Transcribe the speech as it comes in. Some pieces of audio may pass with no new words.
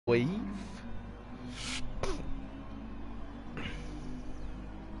wave.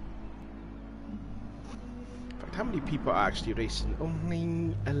 How many people are actually racing?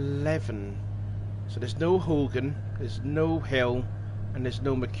 Only 11. So there's no Hogan, there's no Hill, and there's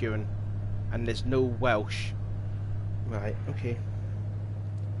no McEwen, and there's no Welsh. Right, okay.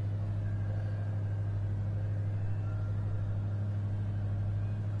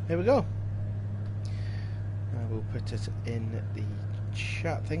 There we go. I will put it in the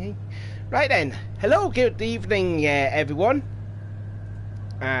chat thingy. Right then, hello, good evening everyone,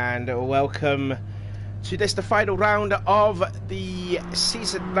 and welcome to this, the final round of the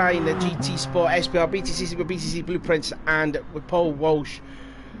Season 9 GT Sport SBR BTCC with BTCC Blueprints and with Paul Walsh.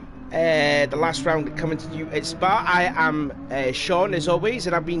 The last round coming to you at SBR. I am Sean as always,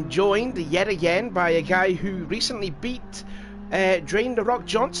 and I've been joined yet again by a guy who recently beat Drain the Rock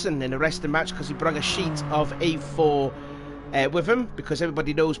Johnson in a wrestling match because he brought a sheet of A4 with him, because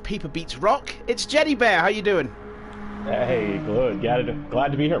everybody knows paper beats rock. It's Jetty Bear, how you doing? Hey, good.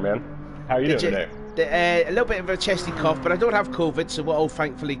 Glad to be here, man. How are you doing today? A little bit of a chesty cough, but I don't have COVID, so we're all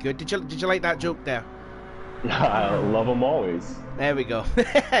thankfully good. Did you like that joke there? I love them always. There we go.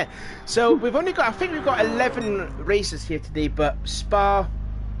 So we've only got, I think we've got 11 races here today, but Spa,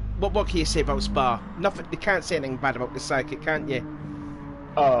 what can you say about Spa? Nothing. You can't say anything bad about the circuit, can't you?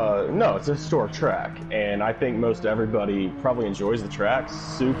 No, it's a historic track, and I think most everybody probably enjoys the track.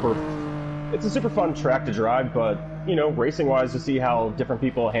 It's a super fun track to drive, but you know, racing-wise, to see how different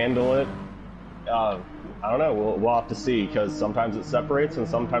people handle it. I don't know. We'll have to see, because sometimes it separates and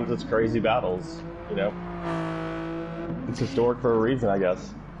sometimes it's crazy battles. You know, it's historic for a reason, I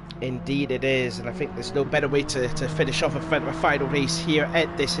guess. Indeed it is, and I think there's no better way to finish off a final race here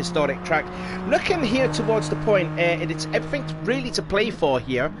at this historic track. Looking here towards the point, it's everything really to play for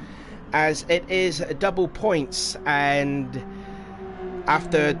here, as it is double points. And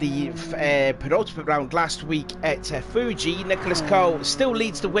after the penultimate round last week at Fuji, Nicholas Cole still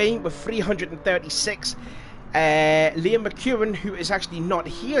leads the way with 336. Liam McEwen, who is actually not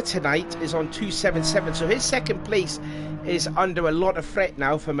here tonight, is on 277, so his second place is under a lot of threat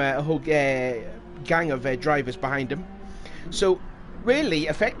now from a whole gang of drivers behind him. So really,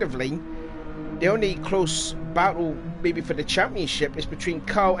 effectively, the only close battle maybe for the championship is between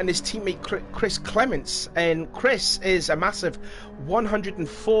Carl and his teammate Chris Clements, and Chris is a massive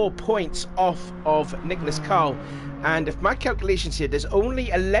 104 points off of Nicholas Carl. And if my calculations here, there's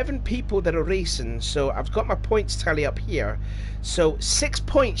only 11 people that are racing, so I've got my points tally up here. So 6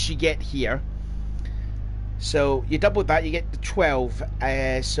 points you get here. So you double that, you get to 12.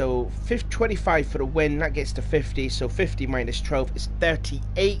 So 25 for the win, that gets to 50. So 50 minus 12 is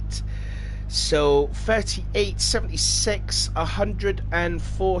 38. So 38, 76,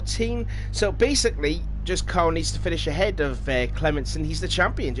 114. So basically, just Carl needs to finish ahead of Clements, and he's the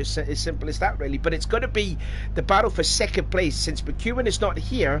champion. Just as simple as that, really. But it's going to be the battle for second place, since McEwen is not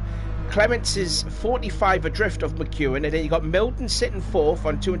here. Clements is 45 adrift of McEwen, and then you got Milton sitting fourth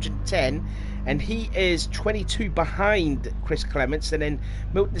on 210, and he is 22 behind Chris Clements. And then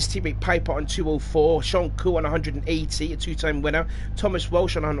Milton's teammate Piper on 204, Sean Koo on 180, a two-time winner, Thomas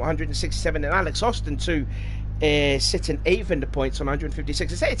Welsh on 167, and Alex Austin too, sitting 8th in the points on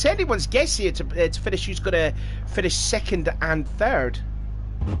 156. It's anyone's guess here to finish who's going to finish second and third.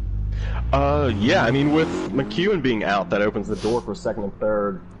 Yeah, I mean, with McEwen being out, that opens the door for second and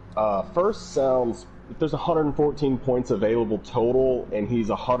third. First sounds, if there's 114 points available total, and he's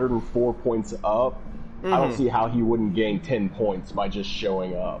 104 points up, I don't see how he wouldn't gain 10 points by just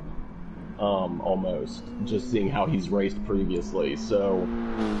showing up. Almost, just seeing how he's raced previously. So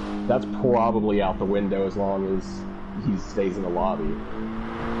that's probably out the window as long as he stays in the lobby.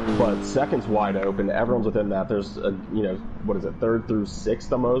 But second's wide open. Everyone's within that. There's a, you know, what is it, third through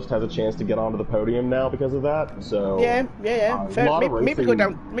sixth almost has a chance to get onto the podium now because of that. So yeah. Maybe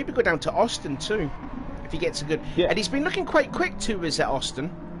go down to Austin too, if he gets a good. Yeah. And he's been looking quite quick too. Is at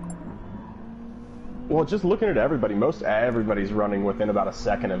Austin? Well, just looking at everybody, most everybody's running within about a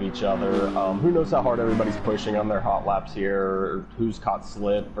second of each other. Who knows how hard everybody's pushing on their hot laps here, or who's caught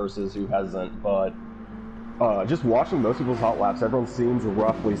slip versus who hasn't. But just watching most people's hot laps, everyone seems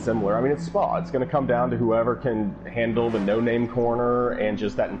roughly similar. I mean, it's Spa. It's going to come down to whoever can handle the no-name corner and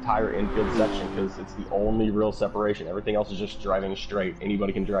just that entire infield section, because it's the only real separation. Everything else is just driving straight.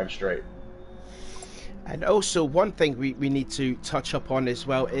 Anybody can drive straight. And also, one thing we need to touch up on as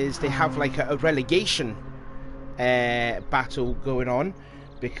well is they have like a relegation battle going on,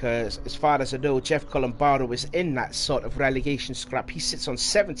 because as far as I know, Jeff Colombaro is in that sort of relegation scrap. He sits on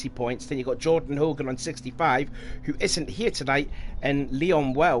 70 points. Then you've got Jordan Hogan on 65, who isn't here tonight, and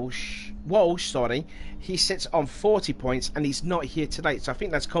Leon Walsh, he sits on 40 points, and he's not here tonight. So I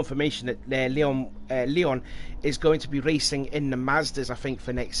think that's confirmation that Leon is going to be racing in the Mazdas, I think,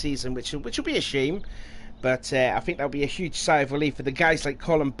 for next season, which will be a shame. But I think that'll be a huge sigh of relief for the guys like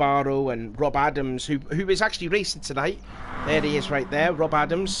Colin Barrow and Rob Adams, who is actually racing tonight. There he is right there, Rob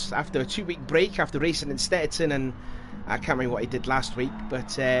Adams, after a 2-week break, after racing in Stetterton, and I can't remember what he did last week,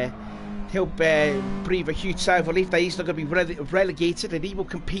 but he'll breathe a huge sigh of relief that he's not going to be relegated, and he will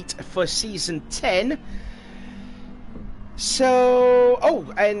compete for Season 10. So,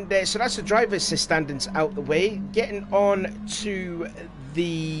 so that's the drivers' standings out the way. Getting on to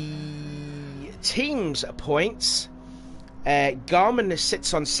the teams points. Garmin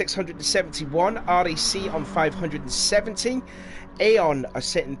sits on 671, RAC on 570, Aon are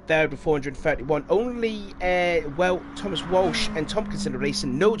sitting third with 431. Only Thomas Walsh and Tompkinson are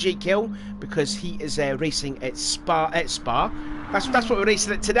racing. No Jake Hill, because he is racing at Spa. That's what we're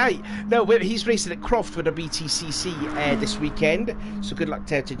racing at tonight. No, he's racing at Croft with a BTCC this weekend. So good luck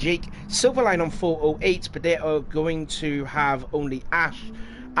to Jake. Silverline on 408, but they are going to have only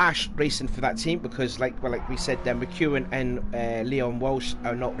Ash racing for that team, because like we said, McEwen and Leon Walsh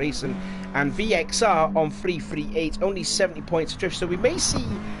are not racing, and VXR on 338, only 70 points adrift. So we may see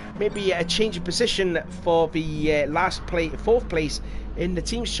maybe a change of position for the fourth place in the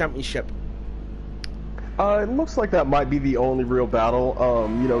teams championship. It looks like that might be the only real battle.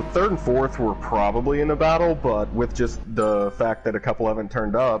 Third and fourth were probably in a battle, but with just the fact that a couple haven't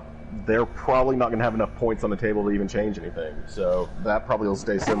turned up, they're probably not going to have enough points on the table to even change anything. So that probably will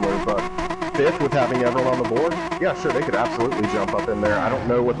stay similar. But fifth, with having everyone on the board, yeah, sure, they could absolutely jump up in there. I don't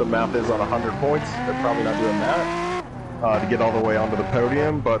know what the math is on 100 points. They're probably not doing that to get all the way onto the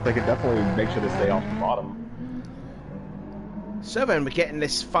podium, but they could definitely make sure they stay off the bottom. So then we're getting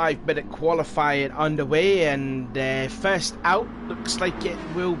this 5-minute qualifying underway, and first out looks like it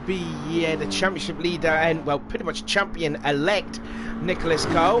will be the championship leader and, well, pretty much champion-elect Nicholas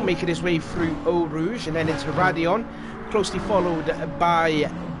Carl, making his way through Eau Rouge and then into Radion, closely followed by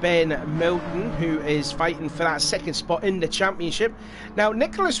Ben Milton, who is fighting for that second spot in the championship. Now,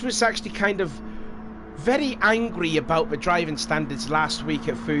 Nicholas was actually kind of very angry about the driving standards last week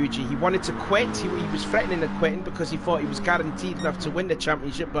at Fuji. He wanted to quit. He was threatening to quitting because he thought he was guaranteed enough to win the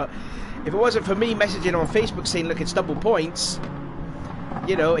championship. But if it wasn't for me messaging on Facebook saying, look, it's double points,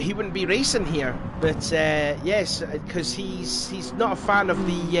 he wouldn't be racing here. But yes, because he's not a fan of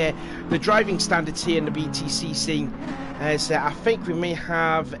the driving standards here in the BTCC. As I think we may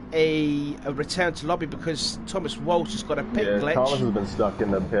have a return to lobby, because Thomas Walsh has got a pit glitch. Thomas has been stuck in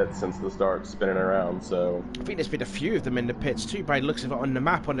the pits since the start, spinning around. So I think there's been a few of them in the pits too, by the looks of it on the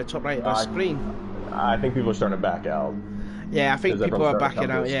map on the top right of our screen. I think people are starting to back out. Yeah, I think people are backing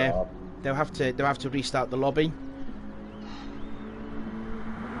out. Yeah, they'll have to restart the lobby.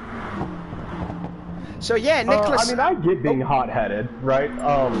 So yeah, Nicholas. I get being hot-headed, right?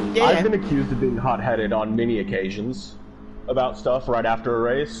 I've been accused of being hot-headed on many occasions about stuff right after a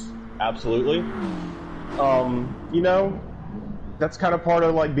race. Absolutely. That's kind of part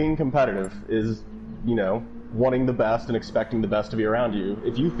of like being competitive, is wanting the best and expecting the best to be around you.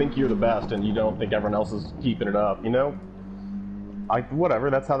 If you think you're the best and you don't think everyone else is keeping it up, whatever.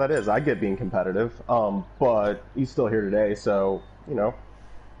 That's how that is. I get being competitive. But he's still here today, so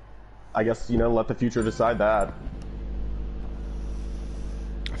I guess, let the future decide that.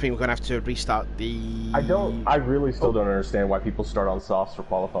 I think we're going to have to restart the... I really still don't understand why people start on softs for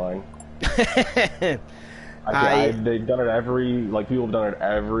qualifying. They've done it people have done it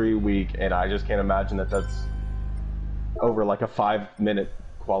every week, and I just can't imagine that's over like a 5-minute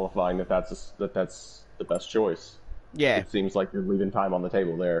qualifying that's the best choice. Yeah. It seems like you're leaving time on the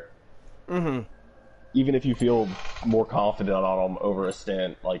table there. Mm-hmm. Even if you feel more confident on them over a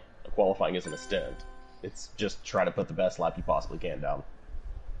stint, like, qualifying isn't a stint. It's just try to put the best lap you possibly can down.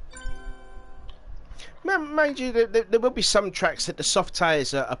 Mind you, there will be some tracks that the soft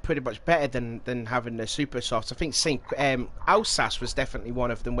tyres are pretty much better than having the super softs. I think Alsace was definitely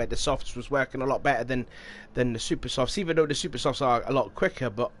one of them where the softs was working a lot better than the super softs, even though the super softs are a lot quicker,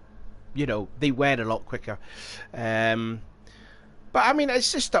 but they wear a lot quicker. But I mean,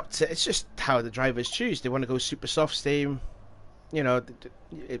 it's just how the drivers choose. They want to go super softs,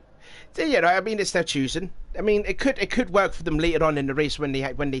 it's their choosing. I mean, it could work for them later on in the race when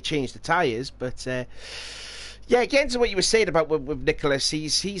they change the tires. But yeah, getting to what you were saying about with Nicholas,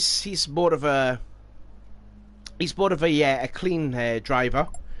 he's more of a clean driver.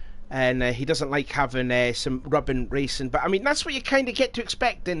 and he doesn't like having some rubbing racing. But I mean, that's what you kind of get to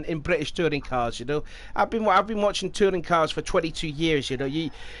expect in British touring cars. You know, I've been watching touring cars for 22 years. You know, you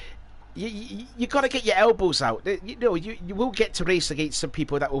got to get your elbows out. You know, you will get to race against some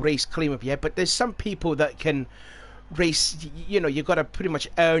people that will race clean with you, but there's some people that can race. You know, you've got to pretty much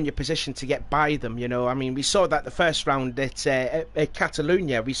earn your position to get by them. You know, I mean, we saw that the first round at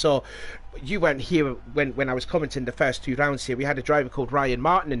Catalonia. We saw, you weren't here when I was commenting the first 2 rounds here. We had a driver called Ryan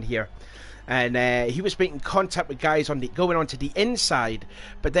Martin in here, and he was making contact with guys going onto the inside,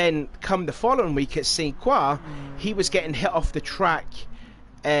 but then come the following week at St. Croix, he was getting hit off the track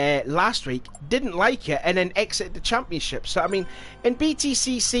last week, didn't like it, and then exited the championship. So I mean, in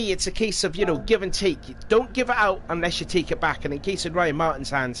BTCC it's a case of, you know, give and take. Don't give it out unless you take it back, and in case of Ryan Martin's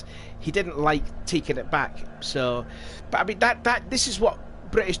hands, he didn't like taking it back. So, but I mean, this is what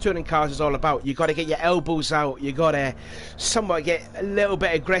British touring cars is all about. You got to get your elbows out, you got to somewhat get a little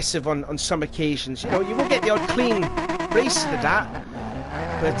bit aggressive on some occasions. You know, you will get the odd clean race to that,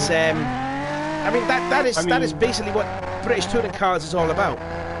 but I mean, that is basically what British touring cars is all about.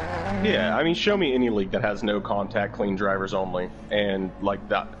 Yeah, I mean, show me any league that has no contact, clean drivers only, and like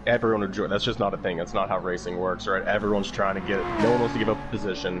that, everyone enjoy. That's just not a thing. That's not how racing works, right? Everyone's trying to get it. No one wants to give up a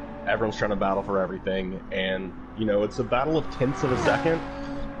position. Everyone's trying to battle for everything, and you know, it's a battle of tenths of a second.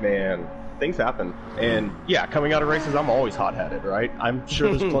 Man, things happen, and yeah, coming out of races, I'm always hot-headed, right? I'm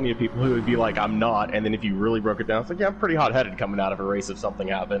sure there's plenty of people who would be like, I'm not, and then if you really broke it down, it's like, yeah, I'm pretty hot-headed coming out of a race if something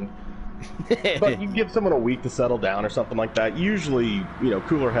happened. But you give someone a week to settle down or something like that, usually, you know,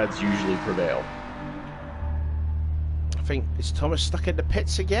 cooler heads usually prevail. I think, is Thomas stuck in the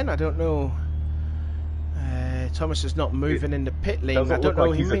pits again? I don't know. Thomas is not moving in the pit lane. Doesn't I don't look know.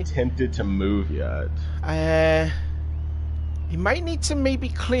 like he's attempted to move yet. He might need to maybe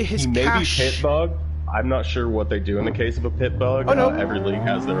clear his cache. Maybe pit bug. I'm not sure what they do in the case of a pit bug. Oh, no. Every league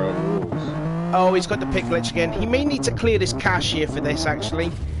has their own rules. Oh, he's got the pit glitch again. He may need to clear his cache here for this,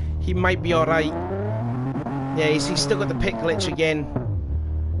 actually. He might be alright. Yeah, he's still got the pit glitch again.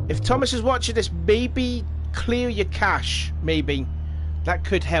 If Thomas is watching this, maybe clear your cache. Maybe. That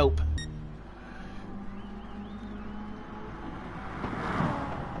could help.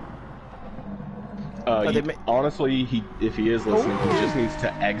 Honestly, if he is listening, he just needs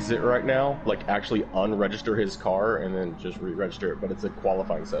to exit right now, like actually unregister his car and then just re-register it. But it's a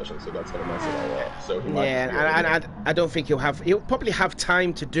qualifying session, so that's gonna mess it all up. So he might and I don't think he'll probably have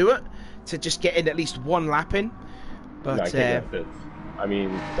time to do it, to just get in at least one lap in. But I mean,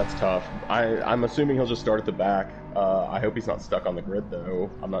 that's tough. I'm assuming he'll just start at the back. I hope he's not stuck on the grid though.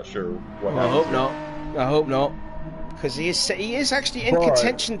 I'm not sure what. I hope not. I hope not. Because he is actually in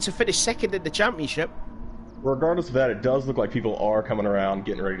contention to finish second in the championship. Regardless of that, it does look like people are coming around,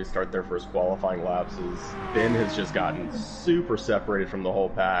 getting ready to start their first qualifying laps. Ben has just gotten super separated from the whole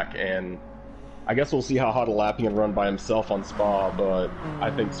pack, and I guess we'll see how hot a lap he can run by himself on Spa, but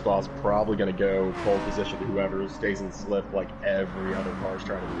I think Spa's probably going to go pole position to whoever stays in slip like every other car's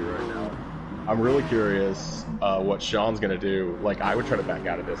trying to do right now. I'm really curious what Sean's going to do. Like, I would try to back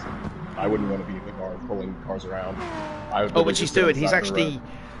out of this. I wouldn't want to be in the car pulling cars around. Which he's doing. He's actually...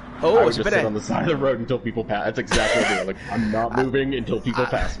 I would just sit on the side of the road until people pass. That's exactly what I do. Like, I'm not moving until people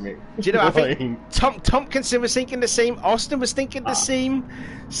pass me. Do you know, I think Tompkinson was thinking the same. Austin was thinking the same.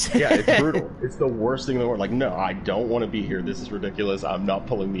 Yeah, it's brutal. It's the worst thing in the world. Like, no, I don't want to be here. This is ridiculous. I'm not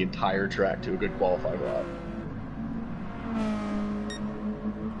pulling the entire track to a good qualifying lap.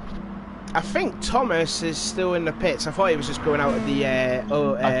 I think Thomas is still in the pits. I thought he was just going out of the... I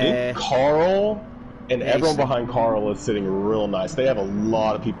think Carl and everyone behind Carl is sitting real nice. They have a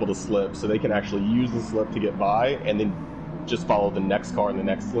lot of people to slip, so they can actually use the slip to get by and then just follow the next car in the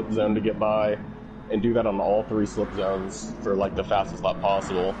next slip zone to get by and do that on all 3 slip zones for like the fastest lap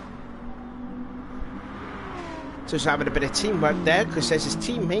possible. So he's having a bit of teamwork there, because there's his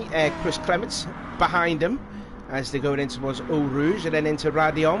teammate, Chris Clements, behind him, as they're going in towards Eau Rouge and then into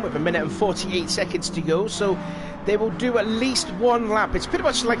Radion with 1 minute and 48 seconds to go. So they will do at least 1 lap. It's pretty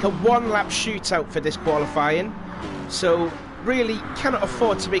much like a 1-lap shootout for this qualifying. So really cannot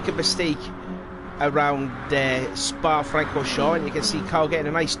afford to make a mistake around Spa-Francorchamps. And you can see Carl getting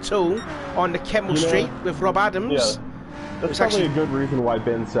a nice tow on the Kemmel Street with Rob Adams. Yeah. That's probably a good reason why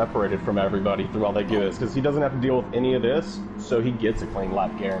Ben's separated from everybody through all they do this, because he doesn't have to deal with any of this, so he gets a clean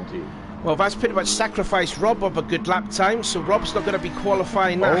lap guaranteed. Well, that's pretty much sacrificed Rob of a good lap time, so Rob's not going to be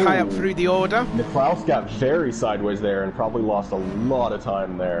qualifying that high up through the order. Nicklaus got very sideways there and probably lost a lot of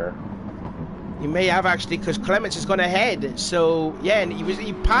time there. He may have actually, because Clements has gone ahead. So yeah, and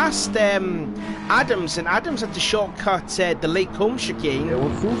he passed Adams, and Adams had to shortcut the Lake Home chicane. Yeah,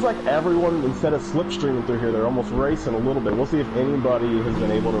 well, it seems like everyone, instead of slipstreaming through here, they're almost racing a little bit. We'll see if anybody has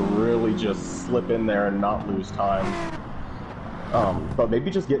been able to really just slip in there and not lose time. But maybe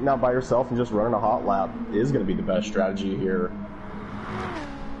just getting out by yourself and just running a hot lap is going to be the best strategy here.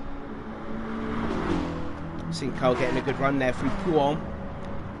 Seen Carl getting a good run there through Pouon.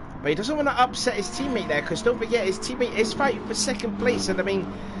 But he doesn't want to upset his teammate there, because don't forget, his teammate is fighting for second place. And I mean,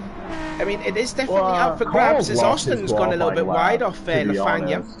 it is definitely up for grabs, as Austin's gone a little bit wide off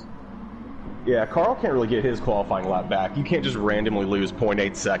Lafanya. Yeah, Carl can't really get his qualifying lap back. You can't just randomly lose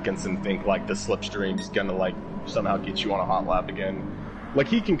 0.8 seconds and think like the slipstream is going to like somehow get you on a hot lap again. Like,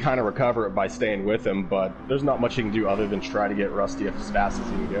 he can kind of recover it by staying with him, but there's not much he can do other than try to get Rusty as fast as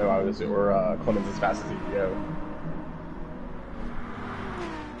he can go, or Clemens as fast as he can go.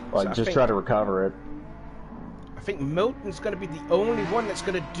 Like, so just try to recover it. I think Milton's going to be the only one that's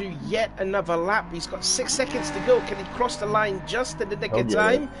going to do yet another lap. He's got 6 seconds to go. Can he cross the line just in the nick of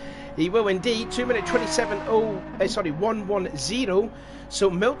time? He will indeed. 2 minute 110. So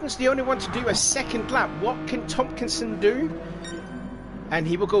Milton's the only one to do a second lap. What can Tompkinson do? And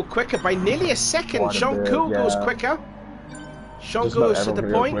he will go quicker by nearly a second. Sean Cool goes quicker. Sean goes to the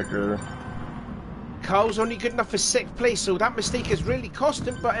point. Carl's only good enough for 6th place, so that mistake has really cost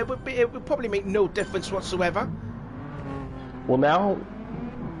him, but it would probably make no difference whatsoever. Well, now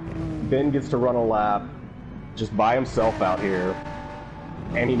Ben gets to run a lap just by himself out here,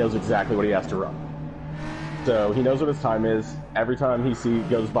 and he knows exactly what he has to run. So he knows what his time is. Every time he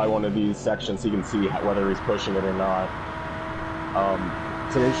goes by one of these sections, he can see whether he's pushing it or not.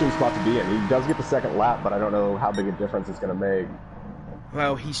 It's an interesting spot to be in. He does get the second lap, but I don't know how big a difference it's going to make.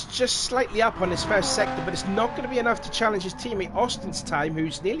 Well, he's just slightly up on his first sector, but it's not going to be enough to challenge his teammate Austin's time,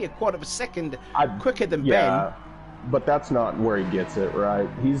 who's nearly a quarter of a second quicker than Ben. But that's not where he gets it, right?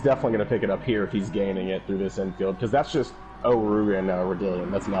 He's definitely going to pick it up here if he's gaining it through this infield, because that's just Oru and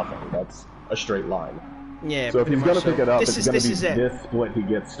Rodillion. That's nothing. That's a straight line. Yeah, so if he's going to pick it up, it's going to be this split he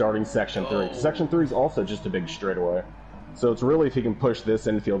gets starting Section 3. Section 3 is also just a big straightaway. So it's really if he can push this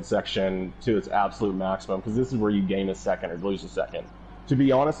infield section to its absolute maximum, because this is where you gain a second or lose a second. To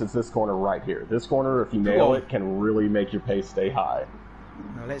be honest, it's this corner right here. This corner, if you nail it, can really make your pace stay high.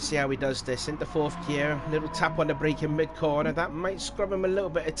 Now let's see how he does this. Into 4th gear, little tap on the brake in mid-corner. That might scrub him a little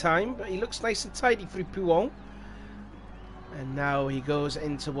bit of time, but he looks nice and tidy through Pouon. And now he goes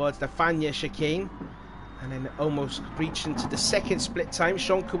in towards the Fanya chicane. And then almost reaching to the second split time.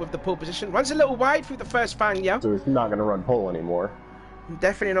 Shonku with the pole position. Runs a little wide through the first Fanya. So he's not going to run pole anymore.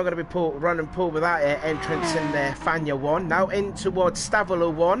 Definitely not going to be running pole with that entrance in Fanya 1. Now in towards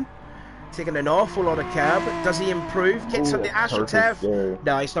Stavolo 1. Taking an awful lot of curb. Does he improve? Gets on the AstroTurf.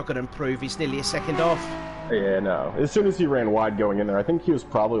 No, he's not going to improve. He's nearly a second off. Yeah, no. As soon as he ran wide going in there, I think he was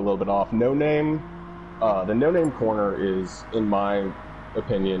probably a little bit off. No Name. The No Name corner is, in my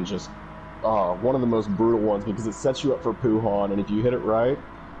opinion, just one of the most brutal ones because it sets you up for Pouhon, and if you hit it right,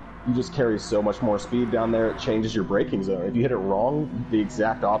 you just carry so much more speed down there. It changes your braking zone. If you hit it wrong, the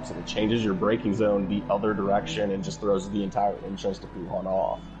exact opposite. It changes your braking zone the other direction and just throws the entire entrance to Pouhon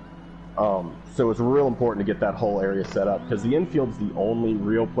off. So it's real important to get that whole area set up because the infield's the only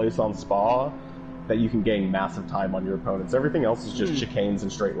real place on Spa that you can gain massive time on your opponents. Everything else is just chicanes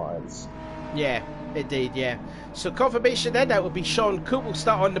and straight lines. Yeah, indeed, yeah. So confirmation then, that would be Sean Cook will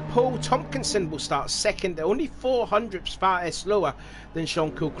start on the pole. Tompkinson will start second, only 400 slower than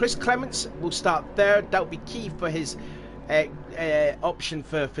Sean Cook. Chris Clements will start third. That will be key for his option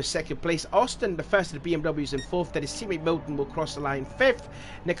for second place. Austin, the first of the BMWs, in fourth. Then his teammate Milton will cross the line fifth.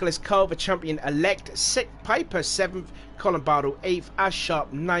 Nicholas Carver, champion-elect, sixth. Piper, seventh. Colin Barrow, eighth. Ash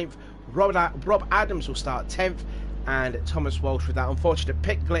Sharp, ninth. Rob Adams will start 10th. And Thomas Walsh, with that unfortunate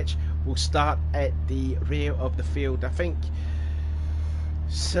pit glitch, will start at the rear of the field, I think.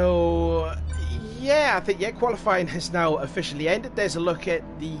 So yeah, I think qualifying has now officially ended. There's a look at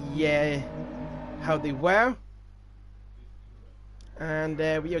the how they were, and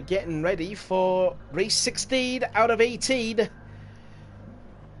we are getting ready for race 16 out of 18.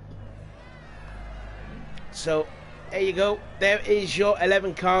 So there you go. There is your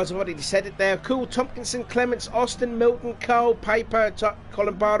 11 cars. I've already said it there. Cool, Tompkinson, Clements, Austin, Milton, Carl, Piper,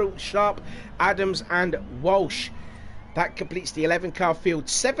 Colin Barrow, Sharp, Adams, and Walsh. That completes the 11 car field.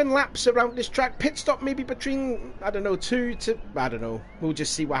 7 laps around this track. Pit stop maybe between, I don't know, 2 to, I don't know. We'll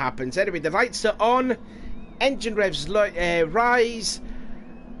just see what happens. Anyway, the lights are on. Engine revs rise.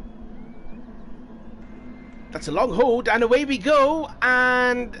 That's a long hold, and away we go.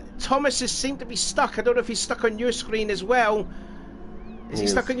 And Thomas seemed to be stuck. I don't know if he's stuck on your screen as well. Is he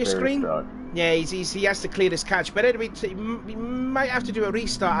stuck on your screen? Yeah, he has to clear this catch. But anyway, he might have to do a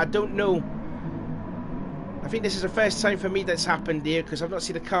restart. I don't know. I think this is the first time for me that's happened here because I've not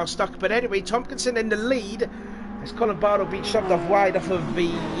seen the car stuck. But anyway, Tompkinson in the lead. As Colin Barlow being shoved off wide off of the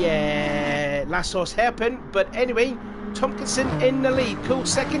last horse hairpin. But anyway, Tompkinson in the lead. Cool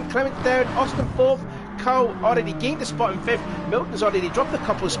second, Clement third, Austin fourth. Carl already gained a spot in fifth. Milton's already dropped a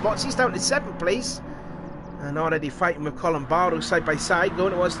couple of spots. He's down to seventh place. And already fighting with Colin Barlow side by side,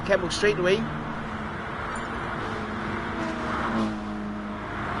 going towards the Kemmel straightaway.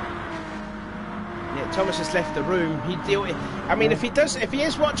 Yeah, Thomas has left the room. I mean, if he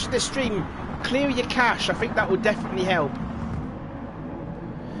is watching the stream, clear your cache. I think that would definitely help.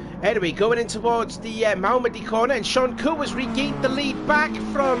 Anyway, going in towards the Malmedy corner, and Sean Cool has regained the lead back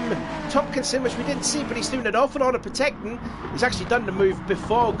from Tompkinson, which we didn't see, but he's doing an awful lot of protecting. He's actually done the move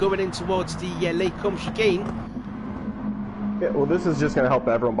before going in towards the Lake Combe chicane. Yeah, well, this is just going to help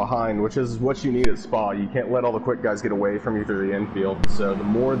everyone behind, which is what you need at Spa. You can't let all the quick guys get away from you through the infield. So the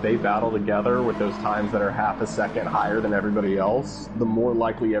more they battle together with those times that are half a second higher than everybody else, the more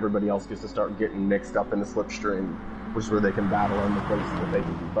likely everybody else gets to start getting mixed up in the slipstream, which is where they can battle in the places that they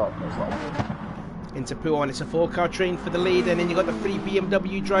can keep up, most likely. Into Pouon, it's a 4-car train for the lead, and then you've got the 3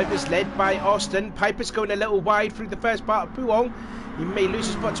 BMW drivers led by Austin. Piper's going a little wide through the first part of Pouon. He may lose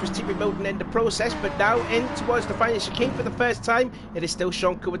his spot to his teammate Milton in the process, but now in towards the final chicane for the first time. It is still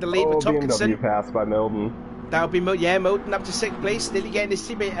Shonka with the lead with Tompkinson. BMW pass by Milton. That'll be Milton up to 6th place, nearly getting his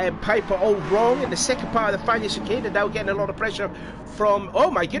teammate Piper all wrong in the second part of the final chicane, and now getting a lot of pressure from,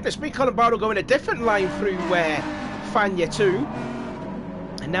 oh my goodness me, Colin Barlow going a different line through Fania too.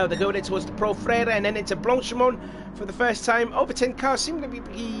 And now they're going in towards the Pro Frere and then into Blanchimont for the first time. Over 10 cars seem to be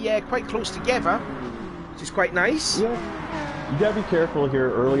quite close together, which is quite nice. Yeah. You gotta be careful here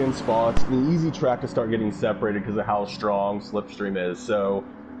early in Spa. It's an easy track to start getting separated because of how strong Slipstream is. So,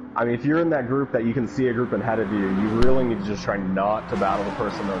 I mean, if you're in that group that you can see a group ahead of you, you really need to just try not to battle the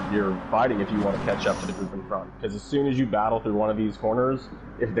person that you're fighting if you want to catch up to the group in front. Because as soon as you battle through one of these corners,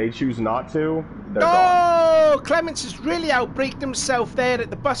 if they choose not to, they're gone. Clements has really outbraked himself there at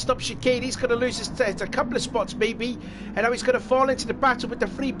the bus stop chicane. He's going to lose a couple of spots maybe, and now he's going to fall into the battle with the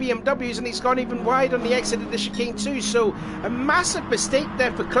 3 BMWs, and he's gone even wide on the exit of the chicane too. So a massive mistake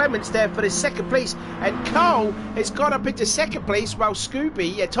there for Clements there for his second place, and Carl has gone up into second place while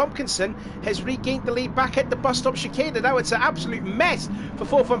Scooby Tompkinson has regained the lead back at the bus stop chicane, and now it's an absolute mess for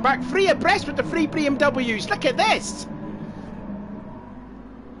fourth and back. 3 abreast with the 3 BMWs. Look at this.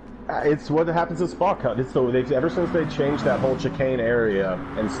 It's what happens at Spa Cut. Ever since they changed that whole chicane area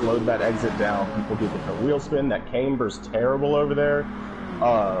and slowed that exit down, people do different wheel spin. That camber's terrible over there,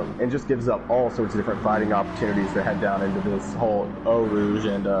 and just gives up all sorts of different fighting opportunities to head down into this whole Eau Rouge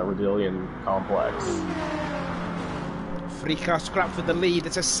and Rodillion complex. 3-car scrap for the lead.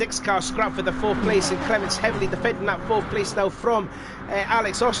 It's a 6-car scrap for the 4th place, and Clements heavily defending that 4th place now from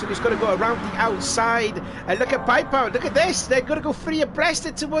Alex Austin, who's going to go around the outside. And look at Piper, look at this, they're going to go 3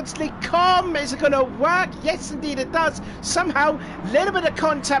 abreast towards Lake Combe. Is it going to work? Yes indeed it does. Somehow, a little bit of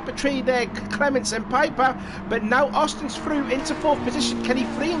contact between Clements and Piper, but now Austin's through into 4th position. Can he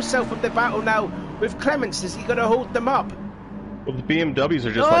free himself from the battle now with Clements? Is he going to hold them up? Well, the BMWs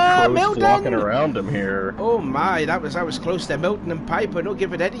are just like crows flocking around him here. Oh my, that was close there. Milton and Piper not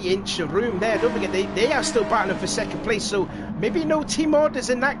giving any inch of room there. Don't forget, they are still battling for second place, so maybe no team orders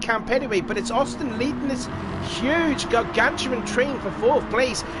in that camp anyway, but it's Austin leading this huge gargantuan train for 4th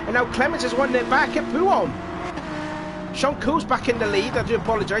place, and now Clements has won it back at Pouon. Sean Cool's back in the lead. I do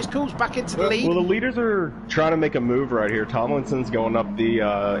apologise. Cool's back into the lead. Well, the leaders are trying to make a move right here. Tomlinson's going up the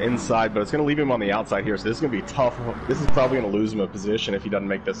inside, but it's going to leave him on the outside here, so this is going to be tough. This is probably going to lose him a position if he doesn't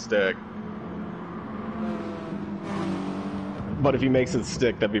make this stick. But if he makes it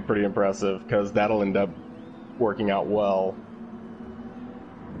stick, that'd be pretty impressive, because that'll end up working out well.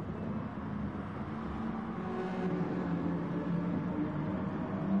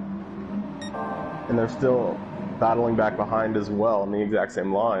 And they're still battling back behind as well on the exact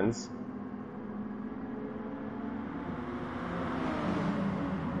same lines.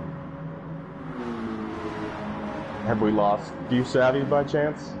 Have we lost you, Savvy, by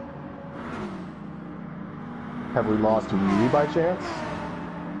chance? Have we lost me by chance?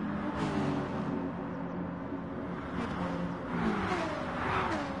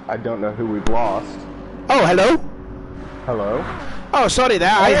 I don't know who we've lost. Oh, hello? Hello? Oh, sorry there,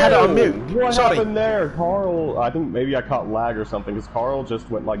 I had it on mute. What sorry. happened there? Carl, I think maybe I caught lag or something, because Carl just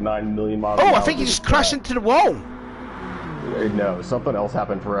went like 9 million miles. Oh, I think he just crashed into the wall. No, something else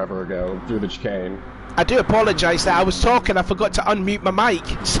happened forever ago through the chicane. I do apologise that I was talking, I forgot to unmute my mic.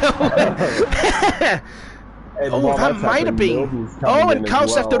 So, oh, that might have been. Oh, and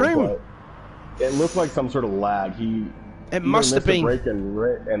Carl's left the room. It looked like some sort of lag. He It must have been. Break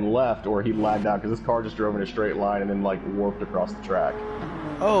and left, or he lagged out because this car just drove in a straight line and then like warped across the track.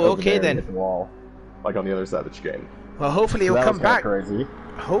 Oh, okay then. Hit the wall, like on the other side of the chicane. Well, hopefully he'll come back. Crazy.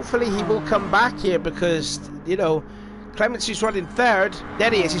 Hopefully he will come back here because, you know, Clements, who's running third,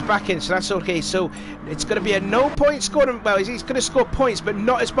 there he is, he's back in, so that's okay. So it's going to be a no-point scoring. Well, he's going to score points, but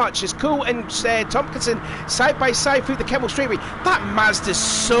not as much. As Cool and Tompkinson side by side through the Kemmel straightaway. That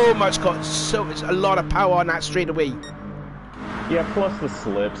Mazda's got a lot of power on that straightaway. Yeah, plus the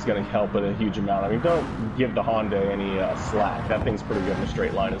slip's going to help it a huge amount. I mean, don't give the Honda any slack. That thing's pretty good in a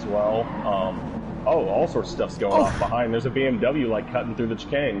straight line as well. All sorts of stuff's going off behind. There's a BMW like cutting through the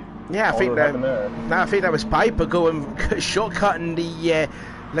chicane. Yeah, I think that was Piper going shortcutting the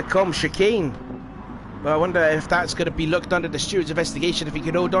Lacombe chicane. Well, I wonder if that's going to be looked under the steward's investigation if he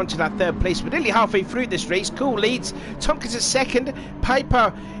can hold on to that third place. We're nearly halfway through this race. Cool leads. Tompkins is second.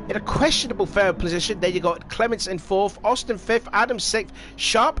 Piper in a questionable third position. Then you got Clements in fourth. Austin fifth. Adams sixth.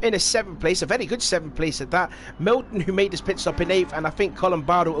 Sharp in a seventh place. A very good seventh place at that. Milton, who made his pit stop in eighth. And I think Colin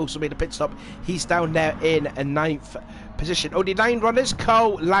Barrow also made a pit stop. He's down there in a ninth position. Only 9 runners.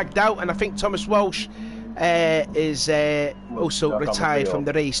 Carl lagged out. And I think Thomas Welsh is also retired from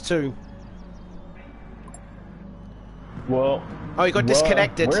the race too. Well, he got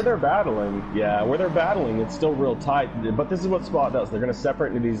disconnected. Where they're battling, it's still real tight. But this is what Spot does. They're going to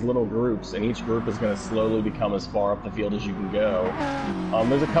separate into these little groups, and each group is going to slowly become as far up the field as you can go.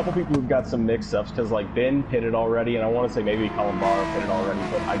 There's a couple people who've got some mix-ups, because like Ben pitted already, and I want to say maybe Colin Barrow pitted already,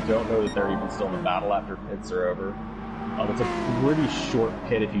 but I don't know that they're even still in the battle after pits are over. It's a pretty short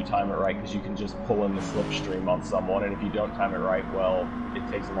pit if you time it right, because you can just pull in the slipstream on someone, and if you don't time it right, well,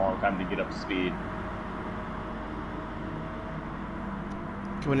 it takes a long time to get up to speed.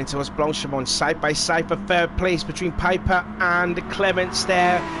 Going into us, Blanchimont side by side for third place between Piper and Clements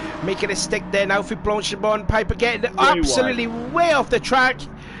there. Making a stick there now for Blanchimont. Piper getting absolutely way off the track.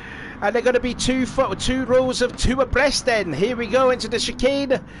 And they're going to be two rows of 2 abreast then. Here we go into the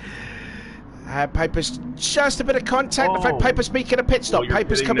chicane. Piper's just a bit of contact. In fact, Piper's making a pit stop.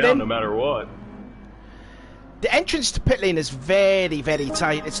 Piper's coming in. No matter what. The entrance to pit lane is very, very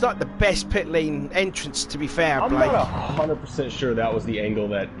tight. It's not the best pit lane entrance, to be fair. I'm not 100% sure that was the angle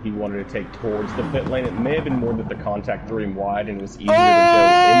that he wanted to take towards the pit lane. It may have been more that the contact threw him wide and it was easier to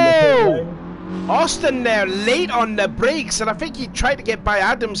go in the pit lane. Austin there, late on the brakes, and I think he tried to get by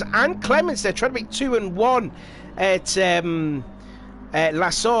Adams and Clements there, trying to make 2 and 1 at La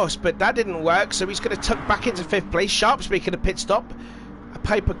Source, but that didn't work, so he's going to tuck back into 5th place. Sharp's making a pit stop.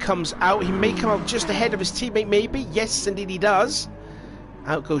 Piper comes out. He may come out just ahead of his teammate, maybe. Yes, indeed he does.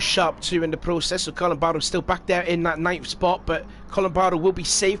 Out goes Sharp too in the process, so Colin Barrow's still back there in that 9th spot, but Colin Barrow will be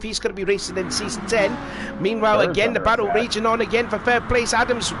safe. He's going to be racing in season 10. Meanwhile, again, the battle raging on again for 3rd place.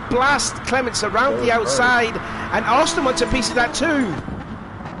 Adams blast Clements around the outside, and Austin wants a piece of that too.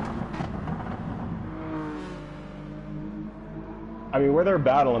 I mean, where they're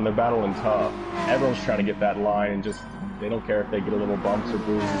battling tough. Everyone's trying to get that line, and just they don't care if they get a little bumps or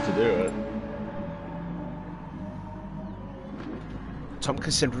bruises to do it.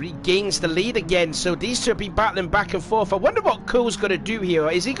 Tompkinson regains the lead again, so these two have been battling back and forth. I wonder what Cole's going to do here.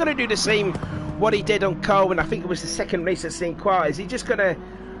 Is he going to do the same what he did on Cole when I think it was the second race at St. Croix? Is he just going to,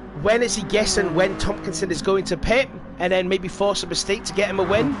 when is he guessing when Tompkinson is going to pit and then maybe force a mistake to get him a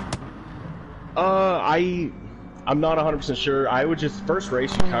win? I'm not 100% sure. I would just, first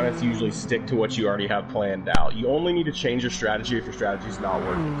race, you kind of usually stick to what you already have planned out. You only need to change your strategy if your strategy's not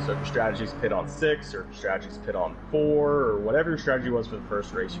working. So if your strategy's pit on 6, or if your strategy's pit on 4, or whatever your strategy was for the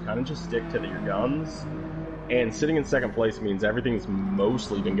first race, you kind of just stick to your guns. And sitting in 2nd place means everything's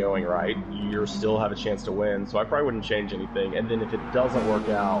mostly been going right. You still have a chance to win, so I probably wouldn't change anything. And then if it doesn't work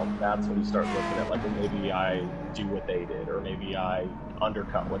out, that's when you start looking at, like, well, maybe I do what they did, or maybe I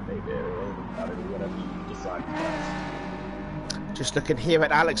undercut what they did, or whatever you decide is best. Just looking here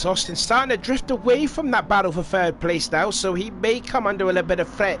at Alex Austin, starting to drift away from that battle for 3rd place now, so he may come under a little bit of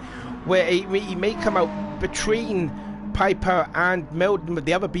threat, where he may come out between Piper and Milton with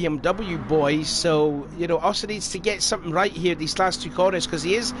the other BMW boys. So, you know, Austin needs to get something right here these last 2 corners, because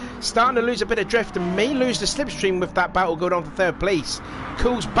he is starting to lose a bit of drift and may lose the slipstream with that battle going on for 3rd place.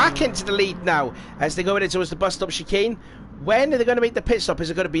 Cool's back into the lead now as they go in towards the bus stop chicane. When are they going to make the pit stop? Is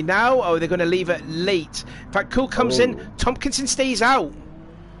it going to be now, or are they going to leave it late? In fact, Cool comes in. Tompkinson stays out.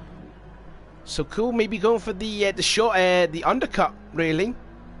 So Cool may be going for the short, the undercut, really.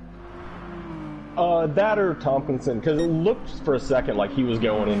 That or Tompkinson, because it looked for a second like he was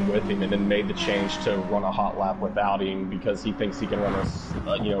going in with him, and then made the change to run a hot lap without him because he thinks he can run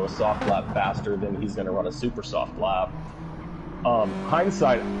a soft lap faster than he's going to run a super soft lap.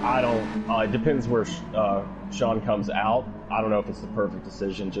 Hindsight, I don't. It depends where Sean comes out. I don't know if it's the perfect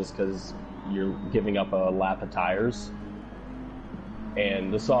decision just because you're giving up a lap of tires.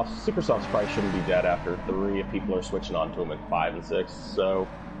 And the super softs probably shouldn't be dead after 3 if people are switching on to them at 5 and 6. So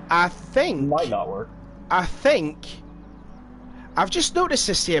I think it might not work. I think I've just noticed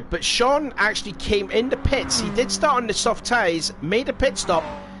this here, but Sean actually came in the pits. He did start on the soft tyres, made a pit stop,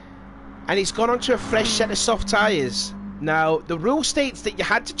 and he's gone onto a fresh set of soft tyres. Now, the rule states that you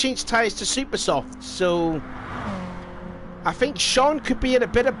had to change tyres to super soft, so I think Sean could be in a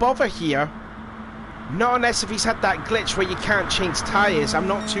bit of bother here. Not unless if he's had that glitch where you can't change tyres, I'm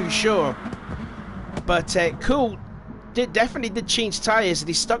not too sure. But Cool definitely did change tyres, and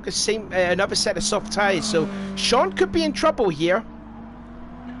he stuck the same another set of soft tyres, so Sean could be in trouble here.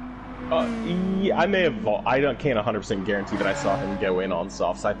 Yeah, I may have. I can't 100% guarantee that I saw him go in on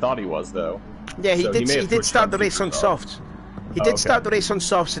softs. I thought he was though. Yeah, he So did. He did start the race on soft. soft. He did start the race on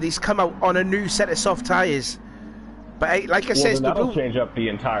softs, and he's come out on a new set of soft tyres. But like I said, that'll change up the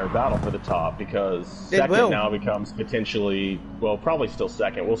entire battle for the top because second now becomes potentially, well, probably still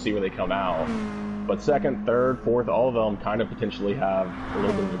second. We'll see where they come out. But second, third, fourth, all of them kind of potentially have a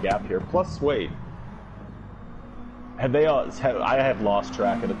little bit of a gap here. Plus, wait, have they? I have lost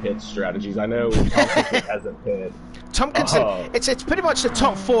track of the pit strategies. I know Tompkinson hasn't pit. Tompkinson, it's pretty much the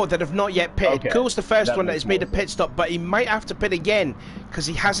top 4 that have not yet pitted. Okay. Cool's the first one that has made a sense. pit stop, but he might have to pit again because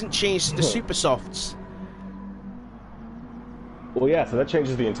he hasn't changed the super softs. Well, yeah, so that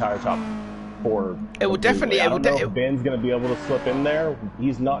changes the entire top 4. It will definitely. I don't know if Ben's going to be able to slip in there.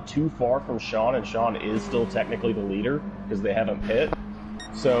 He's not too far from Sean, and Sean is still technically the leader because they haven't pit.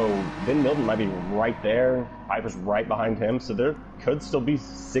 So Ben Milton might be right there. Piper's right behind him, so there could still be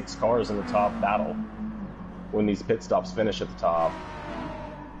 6 cars in the top battle when these pit stops finish at the top.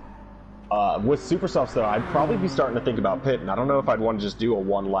 With super softs, though, I'd probably be starting to think about pitting. I don't know if I'd want to just do a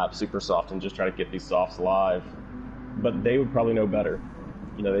 1-lap super soft and just try to get these softs live. But they would probably know better.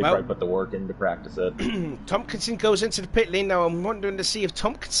 You know, they probably put the work in to practice it. Tompkinson goes into the pit lane now. I'm wondering to see if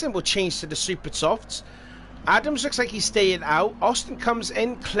Tompkinson will change to the super softs. Adams looks like he's staying out. Austin comes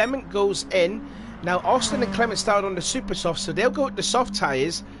in. Clement goes in. Now, Austin and Clement started on the super softs, so they'll go with the soft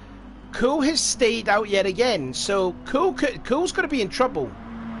tyres. Cool has stayed out yet again, so Cool's got to be in trouble.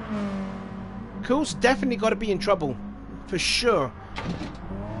 Cool's definitely got to be in trouble, for sure.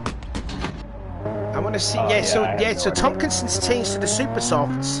 I want to see. So Tompkinson's changed to the super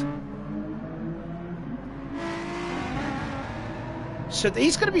softs. So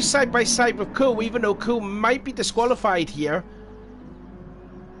he's going to be side by side with Cool, even though Cool might be disqualified here.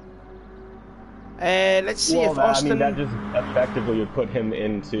 Let's see if Austin. I mean, that just effectively would put him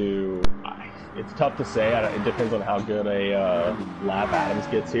into. It's tough to say. It depends on how good a lap Adams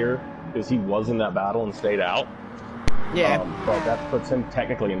gets here, because he was in that battle and stayed out. Yeah. But that puts him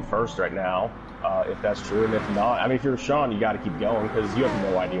technically in first right now. If that's true, and if not, I mean, if you're Sean, you got to keep going because you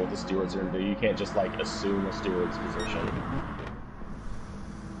have no idea what the stewards are going to do. You can't just like assume a steward's position.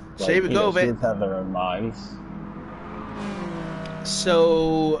 So here we go, stewards have their own minds.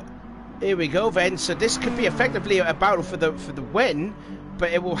 So here we go, then. So this could be effectively a battle for the win,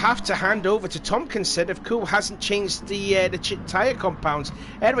 but it will have to hand over to Tompkinson if Cool hasn't changed the tyre compounds.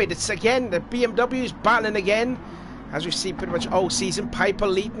 Anyway, it's again the BMW's battling again. As we've seen pretty much all season, Piper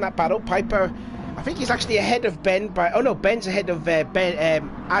leading that battle. Piper, I think he's actually ahead of Ben by... Oh no, Ben's ahead of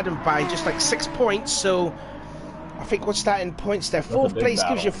Adam by just like 6 points. So I think what's that in points there? 4th place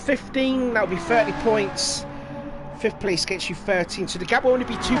gives you 15. That'll be 30 points. 5th place gets you 13. So the gap will only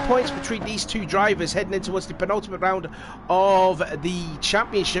be 2 points between these 2 drivers heading in towards the penultimate round of the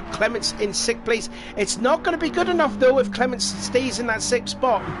championship. Clement's in 6th place. It's not going to be good enough though if Clement stays in that 6th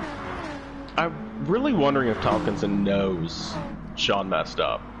spot. I'm really wondering if Tompkinson knows Sean messed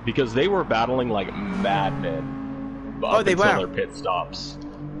up, because they were battling like madmen up until their pit stops,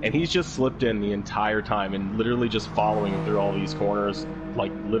 and he's just slipped in the entire time and literally just following through all these corners,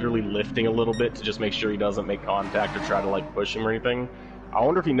 like literally lifting a little bit to just make sure he doesn't make contact or try to like push him or anything. I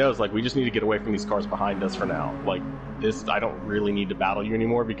wonder if he knows, like, we just need to get away from these cars behind us for now. Like, this, I don't really need to battle you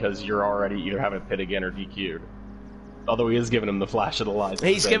anymore because you're already either having a pit again or DQ'd. Although he is giving him the flash of the lights.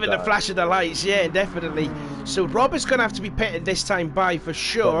 He's giving the flash of the lights, yeah, definitely. So Rob is going to have to be pitted this time by, for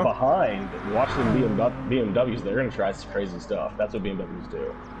sure. But behind, watch the BMWs, they're going to try some crazy stuff. That's what BMWs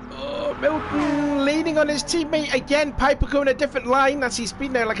do. Oh, Milton leaning on his teammate again. Piper going a different line as he's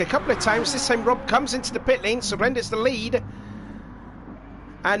been there like a couple of times. This time Rob comes into the pit lane, surrenders the lead.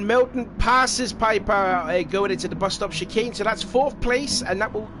 And Milton passes Piper going into the bus stop chicane. So that's 4th place, and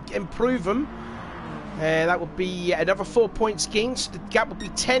that will improve him. That would be another 4 points gained. So the gap would be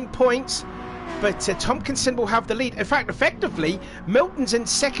 10 points. but Tompkinson will have the lead. In fact, effectively, Milton's in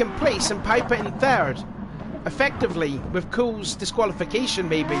second place and Piper in third. Effectively, with Cool's disqualification,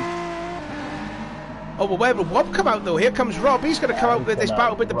 maybe. Oh, well, where will Rob come out, though? Here comes Rob. He's going to come out with this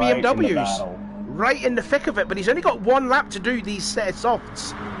battle with the BMWs. Right in the thick of it, but he's only got one lap to do these set of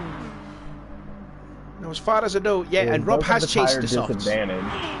softs. Now, as far as I know, yeah, and Rob has chased the softs.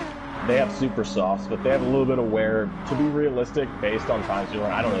 They have super softs, but they have a little bit of wear. To be realistic, based on times you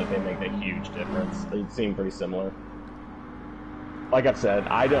run, I don't know if they make a huge difference. They seem pretty similar. Like I've said,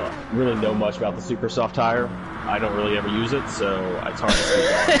 I don't really know much about the super soft tire. I don't really ever use it, so it's hard to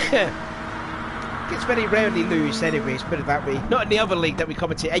speak on. It's very rarely loose anyways, put it that way. Not in the other league that we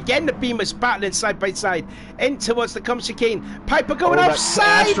commentate. Again, the Beamers battling side by side in towards the chicane. Piper going off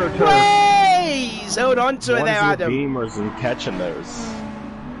sideways! Hold on to it there, Adam. Beamers and catching those.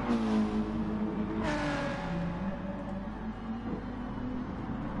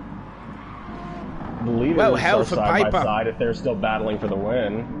 The leaders well, hell for side Piper. By side if they're still battling for the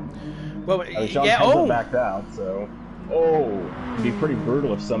win. Well, I mean, Sean backed out, so... Oh, it'd be pretty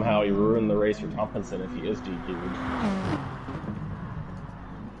brutal if somehow he ruined the race for Tompkinson if he is DQ'd.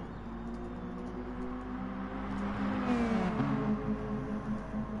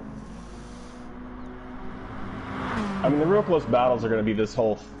 I mean, the real close battles are going to be this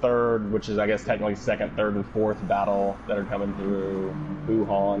whole third, which is, I guess, technically second, third, and fourth battle that are coming through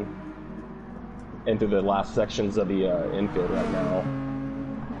Wuhan into the last sections of the infield right now.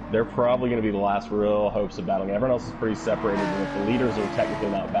 They're probably going to be the last real hopes of battling. Everyone else is pretty separated, and if the leaders are technically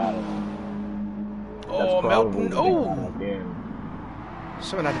not battling, oh, Milton! Oh,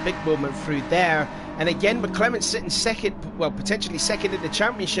 someone had a big moment through there. And again, McClement sitting second, well, potentially second in the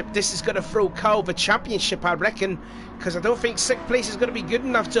championship. This is going to throw Carl the championship, I reckon, because I don't think sixth place is going to be good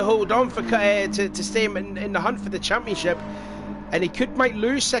enough to hold on for to stay in the hunt for the championship. And he might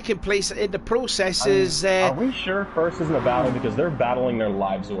lose second place in the process. Are we sure first isn't a battle? Because they're battling their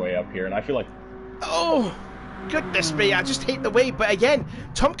lives away up here, and I feel like... Oh, goodness me, I just hate the way. But again,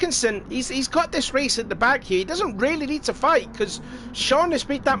 Tompkinson, he's got this race at the back here. He doesn't really need to fight, because Sean has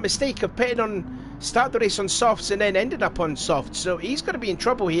made that mistake of start the race on softs and then ended up on softs. So he's going to be in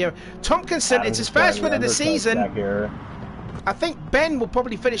trouble here. Tompkinson, it's his first win of the season. I think Ben will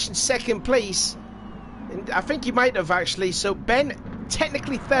probably finish in second place. I think he might have actually. So Ben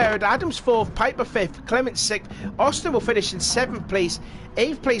technically third, Adams fourth, Piper fifth, Clement sixth. Austin will finish in seventh place.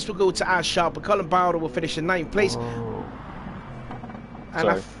 Eighth place will go to Ash Sharp, but Colin Barrow will finish in ninth place.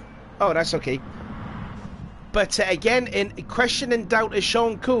 And oh, that's okay. But again, in question and doubt is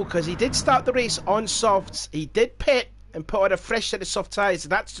Sean Cool, because he did start the race on softs. He did pit and put on a fresh set of soft tyres.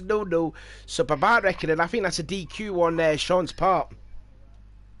 That's no. So by my reckoning, I think that's a DQ on Sean's part.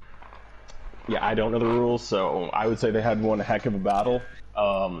 Yeah, I don't know the rules, so I would say they had one heck of a battle,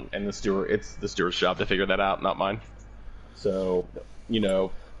 and it's the steward's job to figure that out, not mine. So,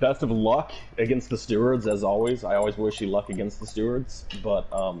 best of luck against the stewards, as always. I always wish you luck against the stewards, but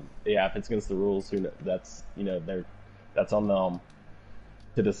yeah, if it's against the rules, that's on them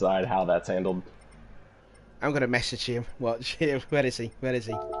to decide how that's handled. I'm gonna message him. Watch. Where is he?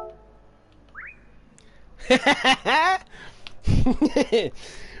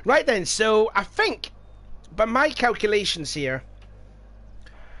 Right then, so I think, by my calculations here,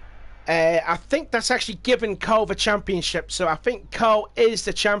 I think that's actually given Carl the championship. So I think Carl is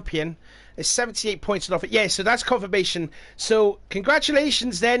the champion. It's 78 points off it. Yeah, so that's confirmation. So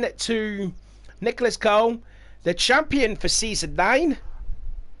congratulations then to Nicholas Carl, the champion for season 9.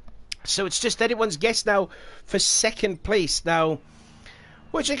 So it's just anyone's guess now for second place. Now,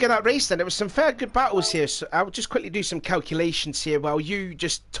 what do you think of that race then? There was some fair good battles here, so I'll just quickly do some calculations here while you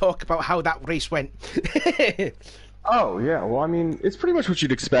just talk about how that race went. Oh, yeah, well, I mean, it's pretty much what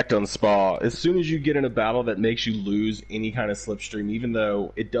you'd expect on Spa. As soon as you get in a battle that makes you lose any kind of slipstream, even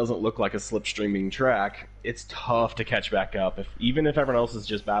though it doesn't look like a slipstreaming track, it's tough to catch back up. Even if everyone else is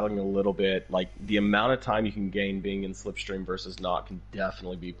just battling a little bit, like, the amount of time you can gain being in slipstream versus not can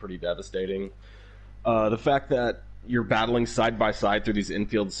definitely be pretty devastating. The fact that you're battling side by side through these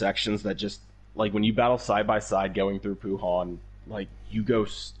infield sections that just, like, when you battle side by side going through Puhan, like, you go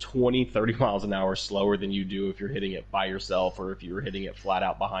 20, 30 miles an hour slower than you do if you're hitting it by yourself or if you're hitting it flat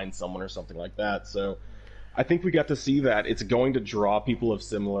out behind someone or something like that. So I think we got to see that it's going to draw people of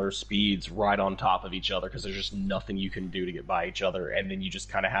similar speeds right on top of each other because there's just nothing you can do to get by each other, and then you just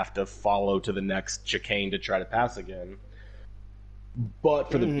kind of have to follow to the next chicane to try to pass again.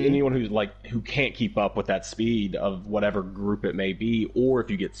 But for anyone who can't keep up with that speed of whatever group it may be, or if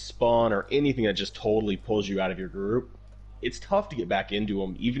you get spun or anything that just totally pulls you out of your group, it's tough to get back into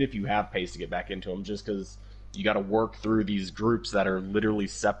them, even if you have pace to get back into them, just because You got to work through these groups that are literally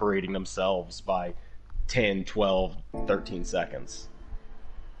separating themselves by 10, 12, 13 seconds.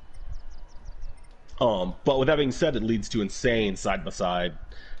 But with that being said, it leads to insane side-by-side,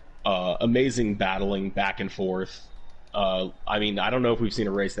 amazing battling back and forth. I mean, I don't know if we've seen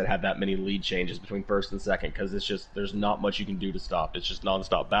a race that had that many lead changes between first and second, because it's just, there's not much you can do to stop. It's just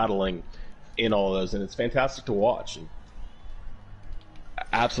non-stop battling in all of those, and it's fantastic to watch. And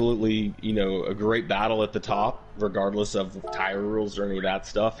absolutely, you know, a great battle at the top, regardless of tire rules or any of that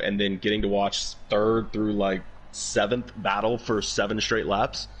stuff, and then getting to watch third through like seventh battle for 7 straight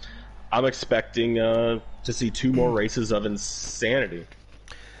laps. I'm expecting to see 2 more races of insanity.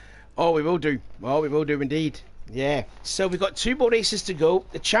 Oh, we will do. Oh, we will do indeed. Yeah. So we've got 2 more races to go.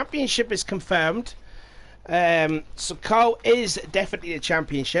 The championship is confirmed. So Carl is definitely the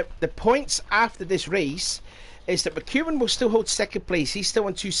championship. The points after this race is that McEwen will still hold second place. He's still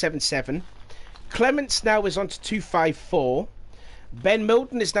on 277. Clements now is on to 254. Ben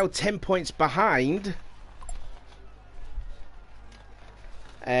Milton is now 10 points behind.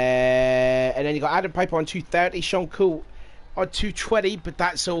 And then you got Adam Piper on 230, Sean Cool on 220, but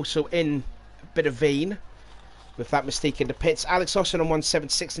that's also in a bit of vein with that mistake in the pits. Alex Austin on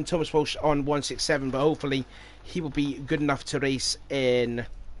 176 and Thomas Walsh on 167, but hopefully he will be good enough to race in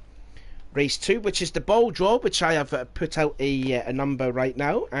race 2, which is the ball draw, which I have put out a number right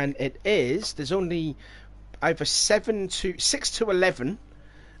now, and it is, there's only either 6 to 11,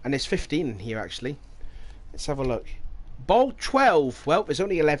 and there's 15 in here actually. Let's have a look. Ball 12, well, there's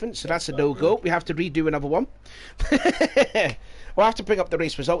only 11, so that's a no-go. We have to redo another one. We'll have to bring up the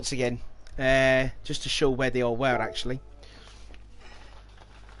race results again, just to show where they all were, actually.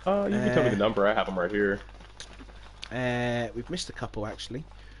 You can tell me the number. I have them right here. We've missed a couple, actually.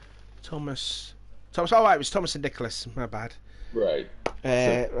 Thomas. Oh, right, it was Thomas and Nicholas. My bad. Right.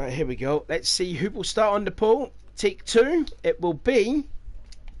 Right, here we go. Let's see who will start on the pole. Take 2. It will be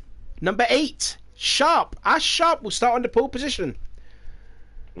number 8. Sharp. Ash Sharp will start on the pole position.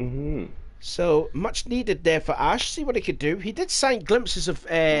 So, much needed there for Ash. See what he could do. He did sign glimpses of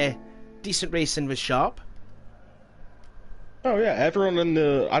decent racing with Sharp. Oh, yeah. Everyone in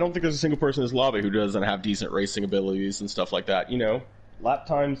the... I don't think there's a single person in this lobby who doesn't have decent racing abilities and stuff like that. You know, lap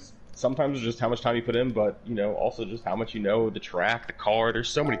times, sometimes it's just how much time you put in, but, you know, also just how much you know the track, the car. There's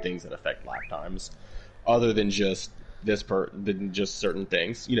so many things that affect lap times other than just... than just certain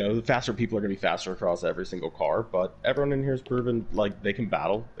things. You know, the faster people are going to be faster across every single car, but everyone in here has proven, like, they can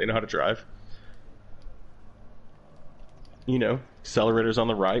battle. They know how to drive. You know, accelerators on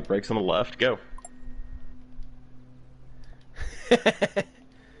the right, brakes on the left, go.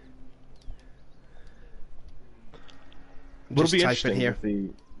 It'll be interesting to see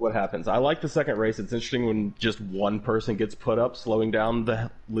what happens. I like the second race. It's interesting when just one person gets put up, slowing down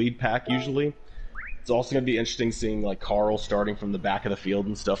the lead pack usually. It's also going to be interesting seeing like Carl starting from the back of the field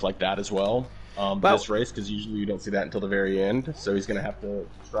and stuff like that as well. This race, because usually you don't see that until the very end, so he's going to have to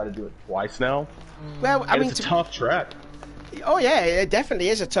try to do it twice now. Well, I mean, it's a tough track. Oh yeah, it definitely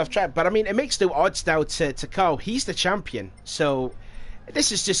is a tough track, but I mean, it makes no odds now to Carl. He's the champion, so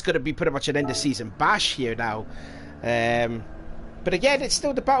this is just going to be pretty much an end of season bash here now. But again, it's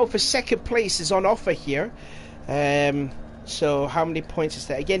still the battle for second place is on offer here. So how many points is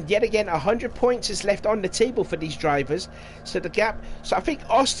there? Yet again, 100 points is left on the table for these drivers. So the gap... So I think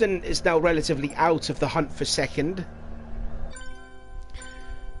Austin is now relatively out of the hunt for second.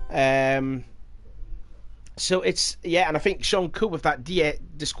 So it's... Yeah, and I think Sean Cool with that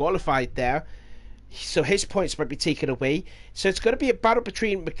disqualified there. So his points might be taken away. So it's going to be a battle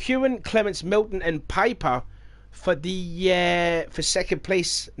between McEwen, Clements, Milton and Piper for the for second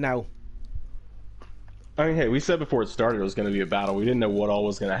place now. I mean, hey, we said before it started it was going to be a battle. We didn't know what all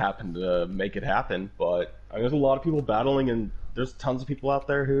was going to happen to make it happen, but I mean, there's a lot of people battling, and there's tons of people out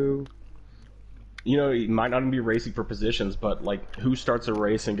there who, you know, you might not even be racing for positions, but like, who starts a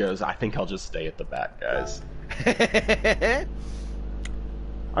race and goes, I think I'll just stay at the back, guys.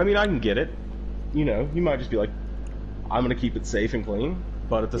 I mean, I can get it. You know, you might just be like, I'm going to keep it safe and clean,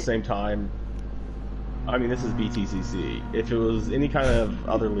 but at the same time, I mean, this is BTCC. If it was any kind of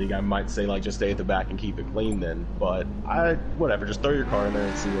other league, I might say, like, just stay at the back and keep it clean then. But, whatever, just throw your car in there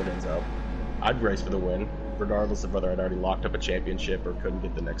and see what ends up. I'd race for the win, regardless of whether I'd already locked up a championship or couldn't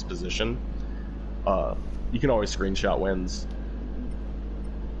get the next position. You can always screenshot wins.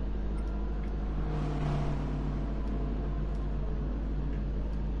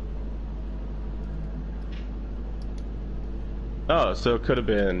 Oh, so it could have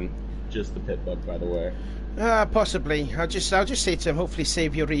been... just the pit bug, by the way. Possibly. I'll just say to him, hopefully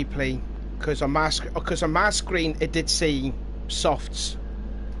save your replay, because on my screen it did say softs.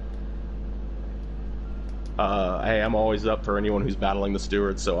 Hey, I'm always up for anyone who's battling the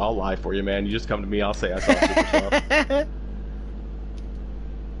stewards, so I'll lie for you, man. You just come to me, I'll say I saw Super Soft.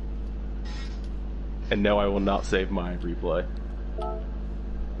 And no, I will not save my replay.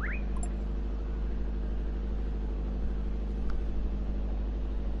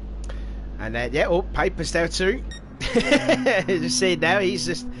 And yeah, oh, Piper's there too. Just saying now, he's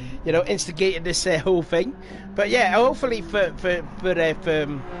just, you know, instigating this whole thing. But yeah, hopefully for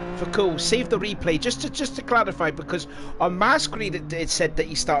Cole, save the replay just to clarify, because on my screen it said that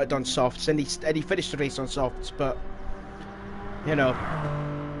he started on softs and he finished the race on softs, but you know.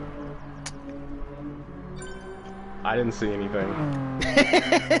 I didn't see anything.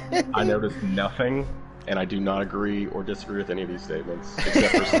 I noticed nothing, and I do not agree or disagree with any of these statements,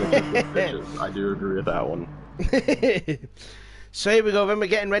 except for stitches. I do agree with that one. So here we go, then we're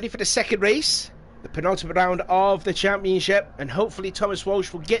getting ready for the second race, the penultimate round of the championship, and hopefully Thomas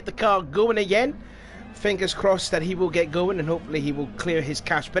Welsh will get the car going again. Fingers crossed that he will get going, and hopefully he will clear his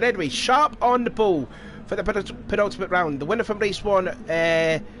cash. But anyway, Sharp on the pole for the penultimate round. The winner from race 1,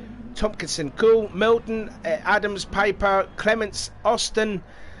 Tompkinson, Cool, Milton, Adams, Piper, Clements, Austin,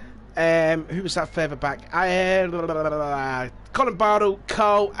 who was that further back? Colin Barrow,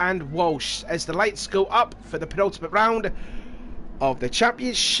 Carl and Walsh, as the lights go up for the penultimate round of the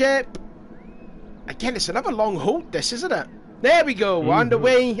championship. Again, it's another long hold, this, isn't it? There we go, we're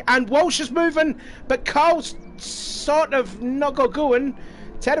underway, and Walsh is moving, but Carl's sort of not got going.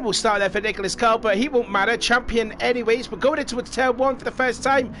 Terrible start there for Nicholas Carl, but he won't matter. Champion anyways. We're going into turn 1 for the first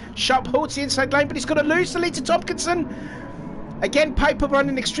time. Sharp holds the inside line, but he's going to lose the lead to Tompkinson. Again, Piper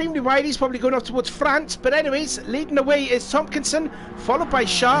running extremely wide. He's probably going off towards France. But anyways, leading the way is Tompkinson, followed by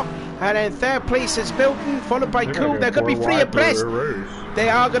Sharp. And in third place is Milton, followed by Cool. They're going to be 3 abreast. They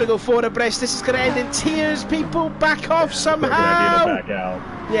are going to go 4 abreast. This is going to end in tears, people. Back off somehow. Back out.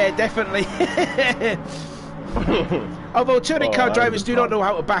 Yeah, definitely. Although touring car drivers do not know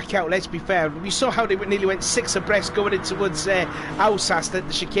how to back out, let's be fair. We saw how they nearly went 6 abreast going in towards Alsace at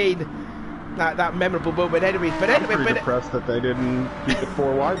the chicane. That memorable moment anyway. But anyway, I'm pretty depressed that they didn't keep it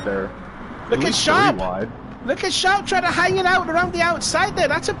 4 wide there. Look at Sharp. Look at Sharp trying to hang it out around the outside there.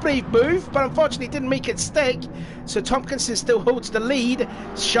 That's a brave move, but unfortunately didn't make it stick. So Tompkinson still holds the lead.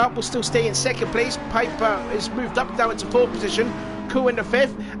 Sharp will still stay in second place. Piper is moved up down into 4th position. Cool in the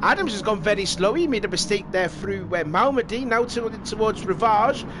 5th. Adams has gone very slow. He made a mistake there through Malmedy, now towards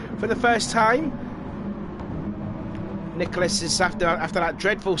Rivage for the first time. Nicholas is after that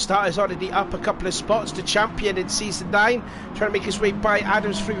dreadful start is already up a couple of spots to champion in season 9, trying to make his way by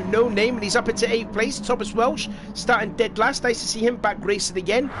Adams through No Name, and he's up into 8th place. Thomas Welsh starting dead last. Nice to see him back racing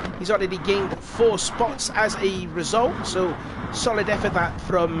again. He's already gained 4 spots as a result, so solid effort that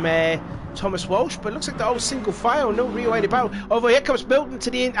from Thomas Welsh, but it looks like they're all single file, no real way about. Over here comes Milton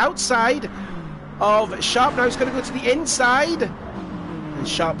to the outside of Sharp. Now he's going to go to the inside, and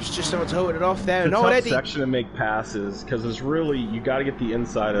Sharp's just about to hold it off there. It's a tough section to make passes, because it's really, you got to get the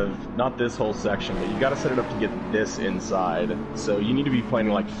inside of, not this whole section, but you got to set it up to get this inside. So you need to be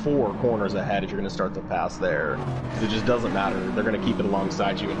playing like 4 corners ahead if you're going to start the pass there, because it just doesn't matter. They're going to keep it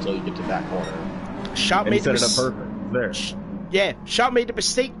alongside you until you get to that corner. Sharp made set it up perfect there. Yeah, Sharp made a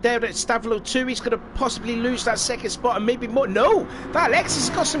mistake there at Stavilo 2. He's going to possibly lose that second spot and maybe more. No, that Alexis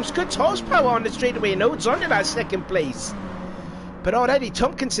has got some good horsepower on the straightaway and holds on to that second place. But already,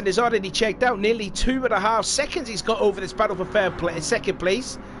 Tompkinson is already checked out. Nearly 2.5 seconds he's got over this battle for second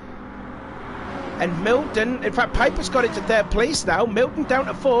place. And Milton, in fact, Piper's got into 3rd place now. Milton down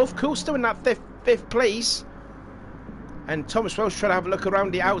to 4th. Cool still in that 5th place. And Thomas Welsh trying to have a look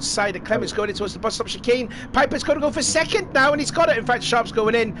around the outside. And Clements going in towards the bus stop chicane. Piper's got to go for 2nd now, and he's got it. In fact, Sharp's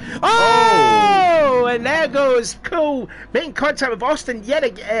going in. Oh! And there goes Cool making contact with Austin yet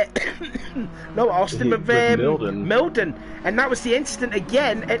again. No, Austin with Milton. And that was the incident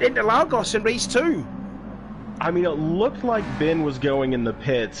again at Interlagos in race 2. I mean, it looked like Ben was going in the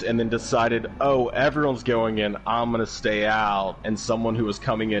pits and then decided, oh, everyone's going in, I'm going to stay out. And someone who was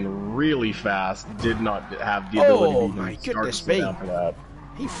coming in really fast did not have the ability to start to after that.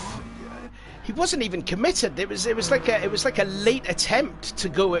 He wasn't even committed. It was like a late attempt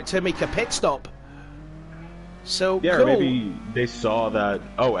to make a pit stop. So yeah, cool. Or maybe they saw that,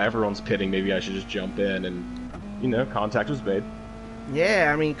 oh, everyone's pitting, maybe I should just jump in, and you know, contact was made.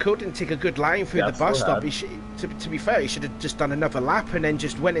 Yeah, I mean, Cole didn't take a good line through the bus stop. To be fair, he should have just done another lap and then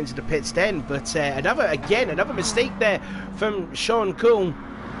just went into the pits then. But another mistake there from Sean Cole.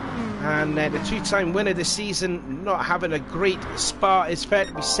 And the 2-time winner this season not having a great spot, is fair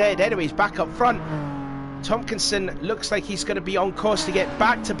to be said. Anyways, back up front, Tompkinson looks like he's going to be on course to get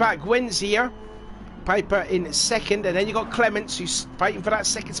back-to-back wins here. Piper in second, and then you got Clements, who's fighting for that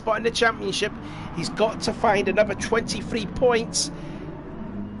second spot in the championship. He's got to find another 23 points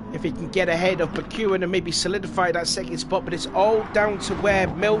if he can get ahead of McEwen and maybe solidify that second spot, but it's all down to where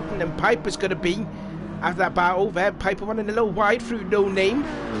Milton and Piper's going to be after that battle there. Piper running a little wide through No Name.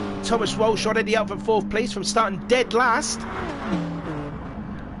 Thomas Welsh already up for 4th place from starting dead last.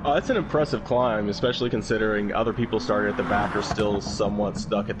 It's an impressive climb, especially considering other people started at the back are still somewhat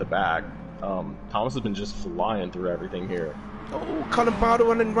stuck at the back. Thomas has been just flying through everything here. Oh, Colin Barlow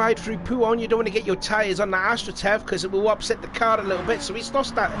running right through Pouon. You don't want to get your tyres on the AstroTurf because it will upset the car a little bit. So he's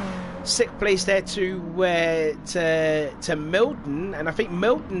lost that 6th place there to Milton. And I think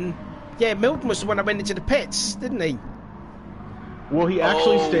Milton was the one that went into the pits, didn't he? Well, he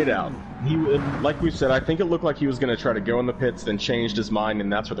actually stayed out. He, like we said, I think it looked like he was going to try to go in the pits, then changed his mind,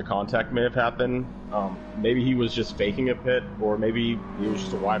 and that's where the contact may have happened. Maybe he was just faking a pit, or maybe it was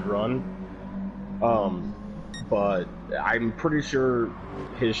just a wide run. But I'm pretty sure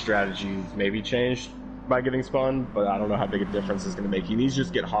his strategies maybe changed by getting spun, but I don't know how big a difference it's going to make. He needs to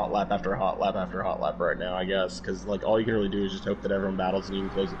just get hot lap after hot lap after hot lap right now, I guess, because like all you can really do is just hope that everyone battles and you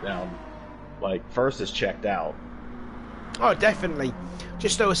can close it down. Like, first is checked out. Oh, definitely.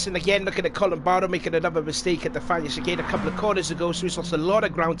 Just noticing again, looking at Colin Barlow making another mistake at the Fanish again a couple of corners ago, so he's lost a lot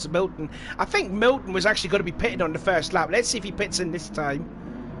of ground to Milton. I think Milton was actually going to be pitting on the first lap. Let's see if he pits in this time.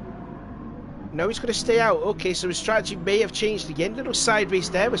 No, he's going to stay out. Okay, so his strategy may have changed again. Little side race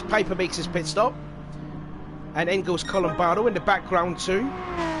there as Piper makes his pit stop. And in goes Colin Barlow in the background too.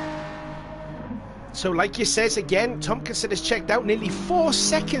 So like you says again, Tompkinson has checked out. Nearly 4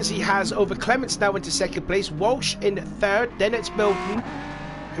 seconds he has over Clements now into second place. Walsh in third. Then it's Milton,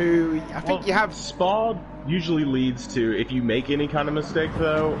 who I think you have... Spa usually leads to, if you make any kind of mistake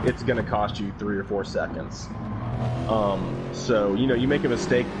though, it's going to cost you 3 or 4 seconds. So, you know, you make a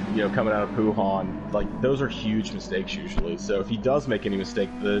mistake, you know, coming out of Pouhon, like, those are huge mistakes usually. So if he does make any mistake,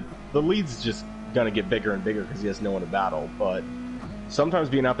 the lead's just going to get bigger and bigger because he has no one to battle. But sometimes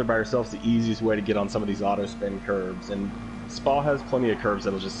being out there by yourself is the easiest way to get on some of these auto spin curves, and Spa has plenty of curves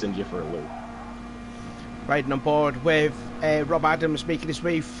that'll just send you for a loop. Riding on board with Rob Adams making his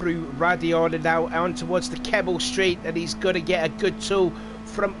way through Radion and now on towards the Kebble Straight, and he's going to get a good tool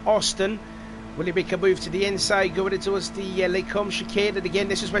from Austin. Will he make a move to the inside, going towards the Lake Holmes chicane? And again,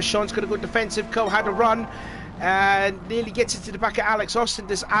 this is where Sean's going to go defensive. Cole had a run and nearly gets into the back of Alex Austin.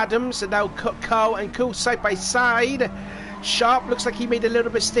 There's Adams, and now Cole and Cole side by side. Sharp looks like he made a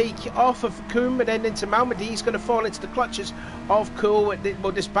little mistake off of Coombe and then into Malmedy. He's going to fall into the clutches of Cole.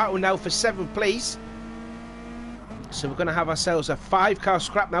 Well, this battle now for 7th place. So we're going to have ourselves a 5-car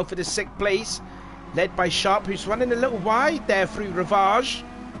scrap now for the 6th place, led by Sharp, who's running a little wide there through Ravage.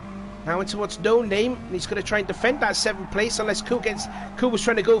 Now into what's No Name, and he's going to try and defend that 7th place unless Cool was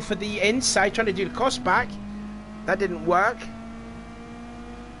trying to go for the inside, trying to do the cost back. That didn't work.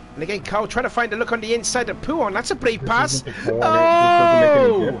 And again, Carl trying to find a look on the inside of Pouhon. That's a brave pass.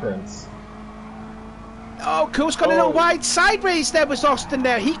 Oh, Cool's got a little wide side race there. Was Austin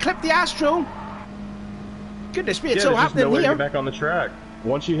there? He clipped the Astro. Goodness me, it's all happening here. Get back on the track.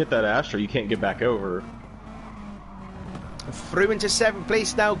 Once you hit that Astro, you can't get back over. Through into 7th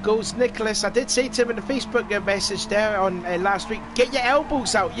place now goes Nicholas. I did say to him in the Facebook message there on last week, get your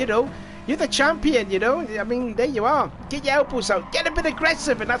elbows out, you know. You're the champion, you know. I mean, there you are. Get your elbows out. Get a bit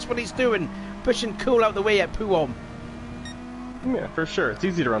aggressive, and that's what he's doing. Pushing Cool out the way at Pouhon. Yeah, for sure. It's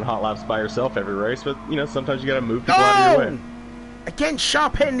easy to run hot laps by yourself every race, but, you know, sometimes you got to move people out of your way. Again,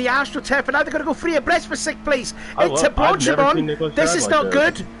 Sharp hitting the AstroTurf, and now they're going to go 3 abreast for 6th place. Into Bonchimon. This is not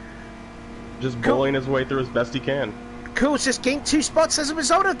good. Just bullying his way through as best he can. Cool's just gained 2 spots as a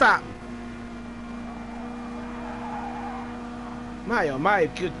result of that. My oh my,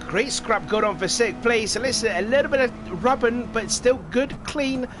 good, great scrap going on for 6th place. And listen, a little bit of rubbing, but still good,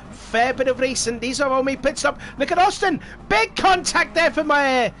 clean, fair bit of racing. These are all made pit stop. Look at Austin, big contact there from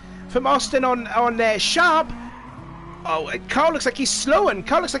Austin on Sharp. Oh, Carl looks like he's slowing.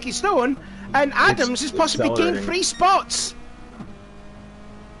 And Adams has possibly gained 3 spots.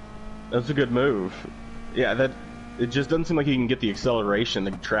 That's a good move. Yeah, it just doesn't seem like he can get the acceleration,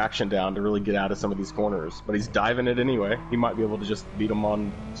 the traction down to really get out of some of these corners. But he's diving it anyway. He might be able to just beat him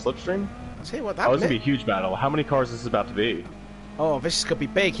on slipstream. Tell you what, this is going to be a huge battle. How many cars is this about to be? Oh, this is going to be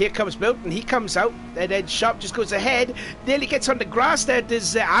big. Here comes Milton. He comes out, and then Sharp just goes ahead. Nearly gets on the grass there.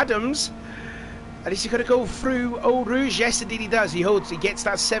 There's Adams. And is he going to go through Eau Rouge? Yes, indeed he does. He gets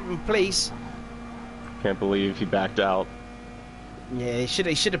that 7th place. Can't believe he backed out. Yeah,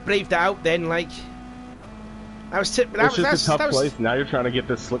 he should have braved it out then, like... It's just a tough place. Now you're trying to get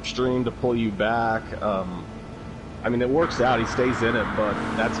this slipstream to pull you back. I mean, it works out. He stays in it, but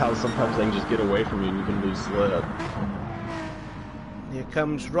that's how sometimes they can just get away from you and you can lose slip. Here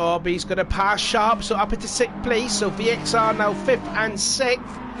comes Rob. He's going to pass Sharp, so up into 6th place. So VXR now 5th and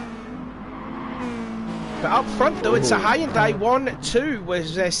 6th. But up front, though, it's a Hyundai 1-2.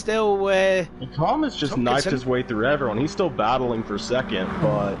 Was still... Thomas just knifed his way through everyone. He's still battling for 2nd,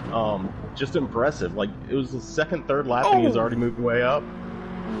 but just impressive. Like, it was the 2nd, 3rd lap, and he's already moved way up.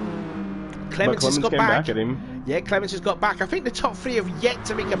 Clemens has got back at him. Yeah, Clemens has got back. I think the top 3 have yet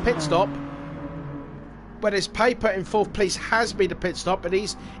to make a pit stop. Whereas Piper in 4th place has made a pit stop, but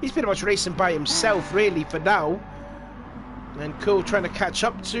he's pretty much racing by himself, really, for now. And Cole trying to catch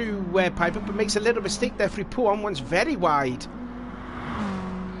up to Piper, but makes a little mistake there. Fripoon one's very wide.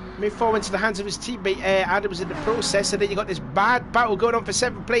 Move forward into the hands of his teammate Adams in the process, and then you got this bad battle going on for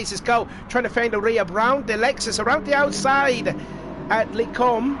 7th place. As Cole trying to find a way around the Lexus, around the outside at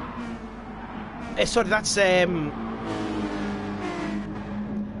Lecom. Sorry, that's I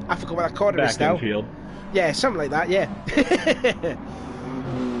forgot what that corner is now. Infield. Yeah, something like that, yeah.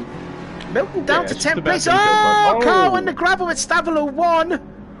 Milton down to 10th place. Carl in the gravel with Stavilo 1.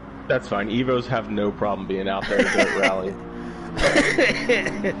 That's fine. Evos have no problem being out there at Dirt Rally.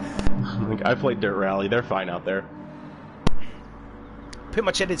 I played Dirt Rally. They're fine out there. Pretty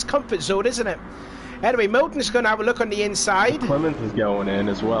much in its comfort zone, isn't it? Anyway, Milton's going to have a look on the inside. Clemens is going in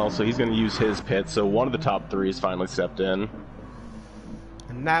as well, so he's going to use his pit. So one of the top 3 has finally stepped in.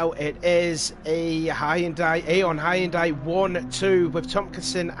 And now it is a Hyundai, Aeon Hyundai 1-2 with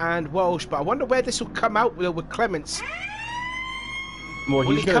Tompkinson and Welsh. But I wonder where this will come out with Clements. Well,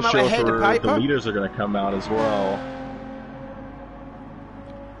 he's going to show for the leaders are going to come out as well.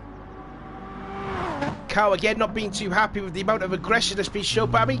 Carl again not being too happy with the amount of aggression that's been shown.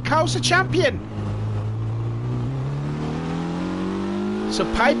 But I mean, Carl's a champion. So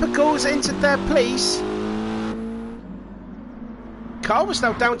Piper goes into 3rd place. Carl was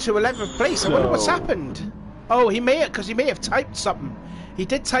now down to 11th place. I wonder what's happened. Oh, he may have typed something. He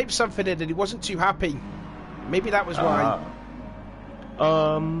did type something in and he wasn't too happy. Maybe that was why.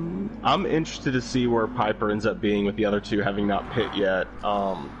 I'm interested to see where Piper ends up being with the other 2 having not pit yet.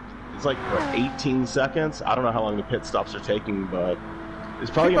 It's like what, 18 seconds. I don't know how long the pit stops are taking, but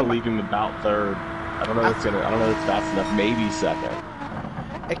it's probably going to leave him about 3rd. I don't know if it's fast enough. Maybe 2nd.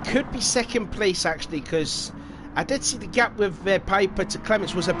 It could be 2nd place actually, because I did see the gap with Piper to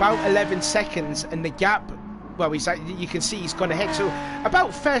Clements was about 11 seconds, and the gap, well, you can see he's gone ahead, so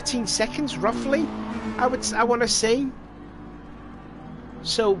about 13 seconds roughly, I want to say.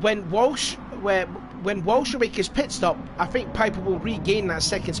 So when Walsh will make his pit stop, I think Piper will regain that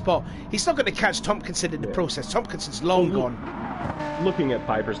 2nd spot. He's not going to catch Tompkinson in the process. Tompkinson's long gone. Looking at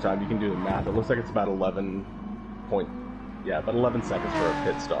Piper's time, you can do the math. It looks like it's about 11 seconds for a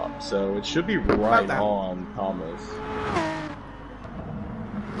pit stop. So it should be right on Thomas.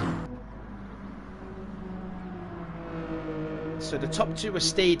 So the top 2 have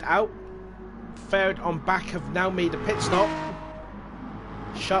stayed out. 3rd on back have now made a pit stop.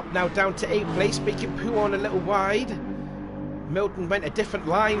 Sharp now down to 8th place, making Puon a little wide. Milton went a different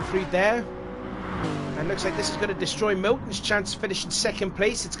line through there. And looks like this is going to destroy Milton's chance of finishing 2nd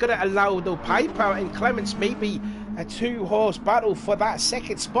place. It's going to allow, though, Piper and Clements maybe a 2-horse battle for that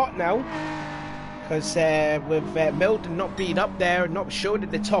 2nd spot now. Because with Milton not being up there, not showing in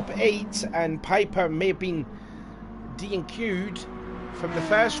the top 8, and Piper may have been DNQ'd from the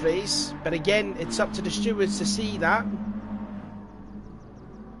first race. But again, it's up to the stewards to see that.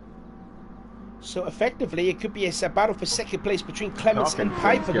 So effectively, it could be a battle for 2nd place between Clements and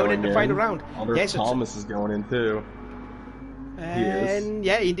Piper going into the final round. Yes, Thomas is going in too. And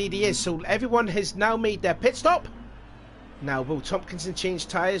yeah, indeed he is. So everyone has now made their pit stop. Now, will Tompkinson change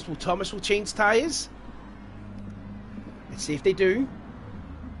tyres? Will Thomas change tyres? Let's see if they do.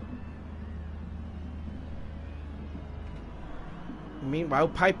 Meanwhile,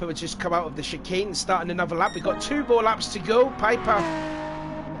 Piper would just come out of the chicane, starting another lap. We've got 2 more laps to go. Piper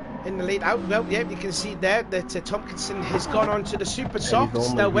in the lead out. Well, yeah, you can see there that Tompkinson has gone on to the super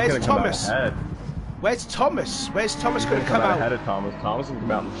softs. Now, where's Thomas? Where's Thomas? Where's Thomas going to come out? Ahead of Thomas. Thomas will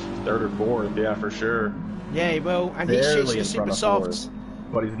come out in 3rd or 4th, yeah, for sure. Yeah, he will, and he's chasing the super softs.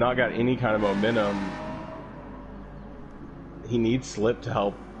 But he's not got any kind of momentum. He needs slip to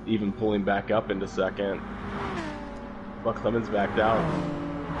help even pull him back up into 2nd. But Clemens backed out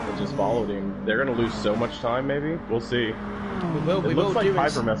and just followed him. They're going to lose so much time, maybe? We'll see. It looks like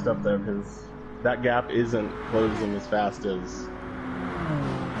Piper messed up, though, because that gap isn't closing as fast as...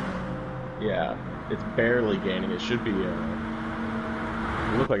 Yeah, it's barely gaining. It should be...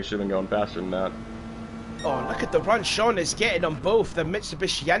 It looked like it should have been going faster than that. Oh, look at the run Sean is getting on both the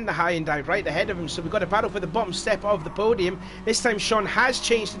Mitsubishi and the Hyundai right ahead of him. So we've got a battle for the bottom step of the podium. This time Sean has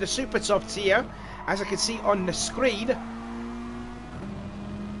changed to the super top tier, as I can see on the screen.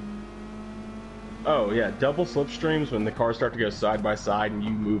 Oh yeah, double slipstreams when the cars start to go side by side and you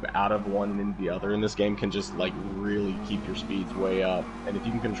move out of one and into the other in this game can just like really keep your speeds way up. And if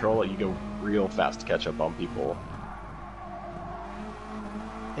you can control it, you go real fast to catch up on people.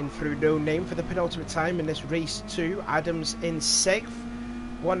 In through No Name for the penultimate time in this race 2. Adams in 6th,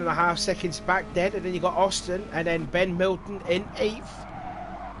 1.5 seconds back then, and then you got Austin and then Ben Milton in 8th.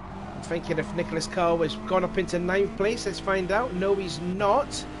 I'm thinking if Nicholas Carl has gone up into 9th place, let's find out. No, he's not.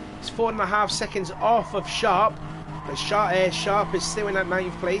 He's 4.5 seconds off of Sharp, but Sharp is still in that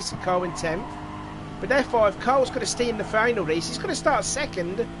 9th place and Carl in 10th. But therefore, if Carl's going to stay in the final race, he's going to start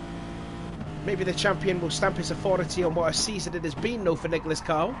 2nd. Maybe the champion will stamp his authority on what a season it has been, though, for Nicholas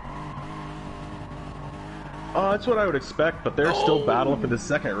Carl. That's what I would expect, but they're still battling for the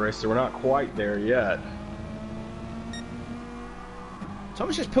 2nd race, so we're not quite there yet.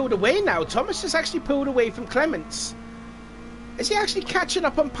 Thomas has pulled away now. Thomas has actually pulled away from Clements. Is he actually catching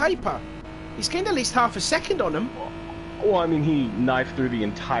up on Piper? He's gained at least half a second on him. Well, I mean, he knifed through the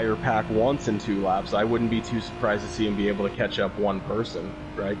entire pack once in 2 laps. I wouldn't be too surprised to see him be able to catch up one person,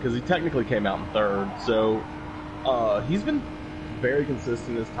 right? Because he technically came out in 3rd, so he's been very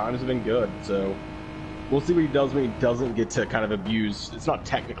consistent. His times have been good, so we'll see what he does when he doesn't get to kind of abuse. It's not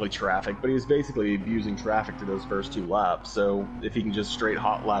technically traffic, but he's basically abusing traffic to those first 2 laps. So if he can just straight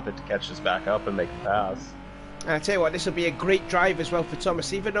hot lap it to catch this back up and make a pass. And I tell you what, this will be a great drive as well for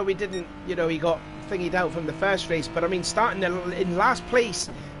Thomas, even though he didn't, you know, he got thingied out from the first race. But I mean, starting in last place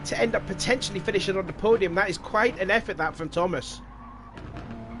to end up potentially finishing on the podium, that is quite an effort, that, from Thomas.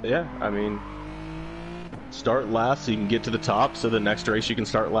 Yeah, I mean, start last so you can get to the top, so the next race you can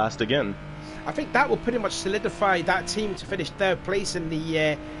start last again. I think that will pretty much solidify that team to finish 3rd place in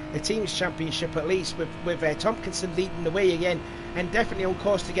the team's championship, at least, with Tompkinson leading the way again, and definitely on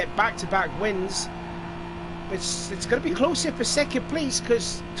course to get back-to-back wins. It's going to be close here for 2nd place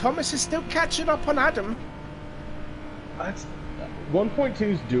because Thomas is still catching up on Adam. 1.2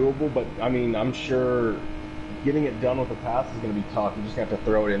 is doable, but I mean, I'm sure getting it done with a pass is going to be tough. You just have to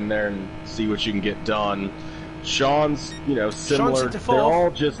throw it in there and see what you can get done. Sean's, you know, similar. They're all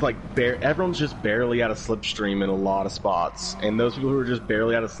just like everyone's just barely out of slipstream in a lot of spots, and those people who are just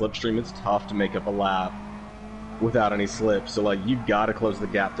barely out of slipstream, it's tough to make up a lap without any slip. So like, you've got to close the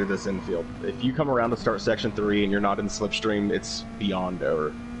gap through this infield. If you come around to start section 3 and you're not in slipstream, it's beyond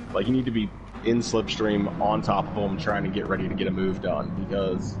over. Like, you need to be in slipstream on top of them trying to get ready to get a move done,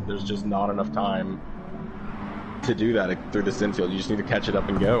 because there's just not enough time to do that through this infield. You just need to catch it up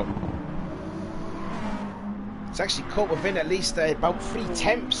and go. It's actually caught within at least about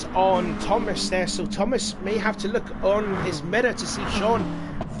 3/10 on Thomas there, so Thomas may have to look on his mirror to see Sean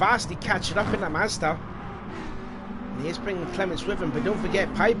fastly catching up in that Mazda. He is bringing Clements with him, but don't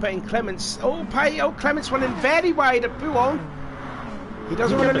forget Piper and Clements. Clements running very wide at Buon. He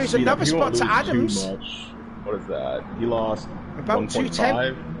doesn't want to lose another spot to Adams. What is that? He lost about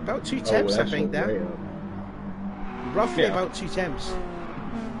 2/10. About 2/10, I think, there. Roughly about 2/10.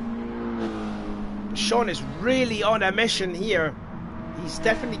 Sean is really on a mission here. He's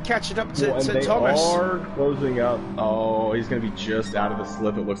definitely catching up to Thomas. They are closing up. Oh, he's going to be just out of the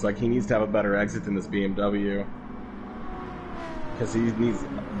slip. It looks like he needs to have a better exit than this BMW. Because he needs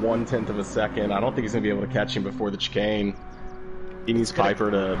 1/10 of a second. I don't think he's going to be able to catch him before the chicane. He needs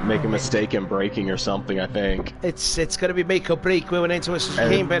Piper to make a mistake in braking or something, I think. It's going to be make or break going into a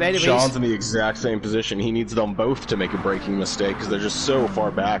chicane, but anyways. Sean's in the exact same position. He needs them both to make a braking mistake because they're just so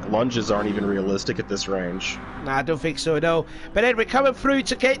far back. Lunges aren't even realistic at this range. Nah, I don't think so, no. But anyway, coming through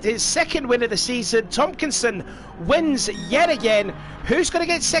to get his 2nd win of the season, Tompkinson wins yet again. Who's going to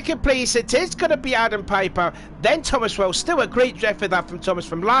get 2nd place? It is going to be Adam Piper, then Thomas Welsh. Still a great effort that from Thomas,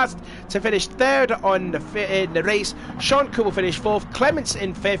 from last to finish 3rd in the race. Sean Cool will finish 4th, Clements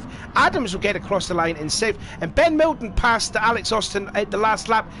in 5th, Adams will get across the line in 6th, and Ben Milton passed Alex Austin at the last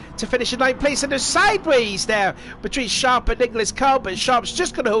lap to finish in 9th place. And there's sideways there between Sharp and Nicholas Carl, but Sharp's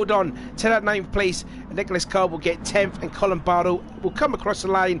just going to hold on to that 9th place. And Nicholas Carl will get 10th, and Colin Barrow will come across the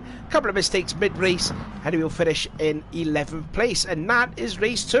line. A couple of mistakes mid-race, and he will finish in 11th place. And that is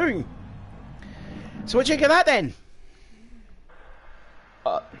race 2. So what do you think of that then?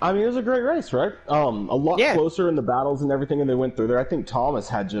 I mean, it was a great race, right? A lot closer in the battles and everything, and they went through there. I think Thomas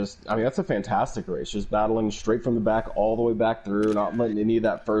had that's a fantastic race. Just battling straight from the back all the way back through, not letting any of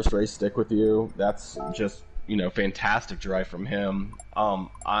that first race stick with you. That's just, fantastic drive from him.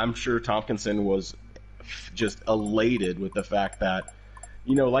 I'm sure Tompkinson was just elated with the fact that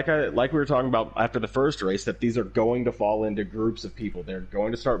You know, like we were talking about after the first race, that these are going to fall into groups of people. They're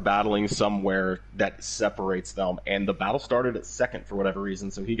going to start battling somewhere that separates them. And the battle started at second for whatever reason,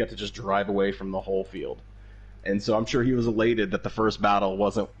 so he got to just drive away from the whole field. And so I'm sure he was elated that the first battle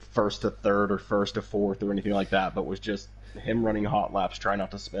wasn't first to third or first to fourth or anything like that, but was just him running hot laps, trying not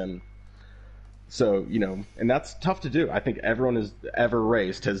to spin. So, you know, and that's tough to do. I think everyone who's ever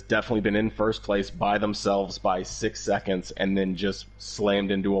raced has definitely been in first place by themselves by 6 seconds and then just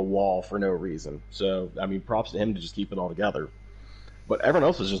slammed into a wall for no reason. So, I mean, props to him to just keep it all together. But everyone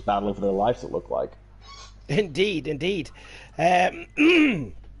else was just battling for their lives, it looked like. Indeed, indeed. Sorry,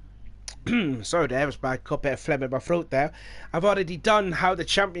 there was a bit of phlegm in my throat there. I've already done how the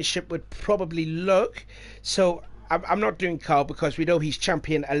championship would probably look. So, I'm not doing Carl because we know he's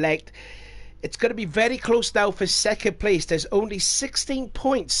champion-elect. It's going to be very close now for second place. There's only 16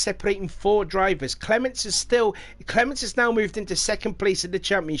 points separating 4 drivers. Clements is now moved into second place in the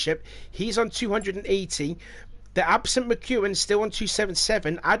championship. He's on 280. The absent McEwen still on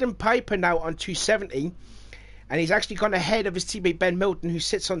 277. Adam Piper now on 270. And he's actually gone ahead of his teammate Ben Milton, who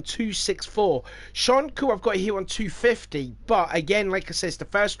sits on 264. Sean Koo I've got here on 250. But again, like I said, the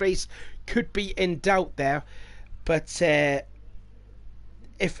first race could be in doubt there. But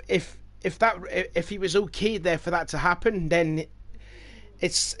if he was okay there for that to happen, then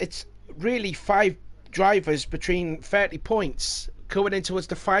it's really 5 drivers between 30 points going in towards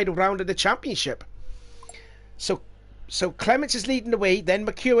the final round of the championship. So Clements is leading the way, then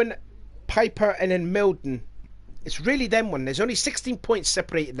McEwen, Piper, and then Milden. It's really them one. There's only 16 points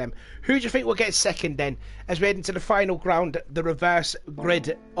separating them. Who do you think will get second then, as we head into the final round, the reverse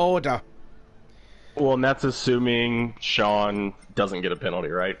grid order? Well, and that's assuming Sean doesn't get a penalty,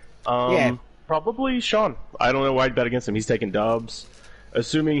 right? Yeah. Probably Sean. I don't know why I'd bet against him. He's taking dubs.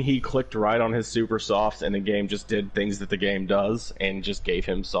 Assuming he clicked right on his super softs and the game just did things that the game does and just gave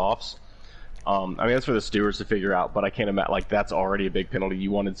him softs. I mean, that's for the stewards to figure out, but I can't imagine, like, that's already a big penalty. You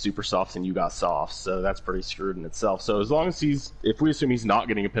wanted super softs and you got softs, so that's pretty screwed in itself. So as long as if we assume he's not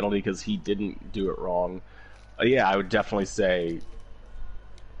getting a penalty because he didn't do it wrong, yeah, I would definitely say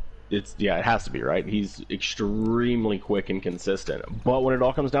it has to be, right? He's extremely quick and consistent. But when it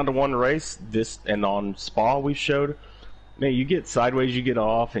all comes down to one race, and on Spa we showed, man, you get sideways, you get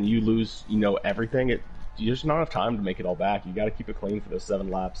off, and you lose, everything. There's not enough time to make it all back. You got to keep it clean for those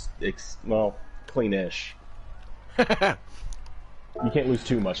 7 laps. Clean-ish. You can't lose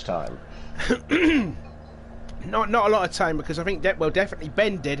too much time. Not a lot of time, because I think definitely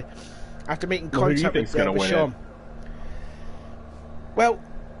Ben did after making contact with Sean. Well,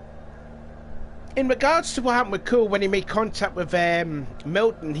 in regards to what happened with Cole when he made contact with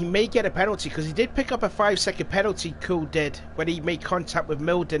Milton, he may get a penalty because he did pick up a 5-second penalty. Cole did when he made contact with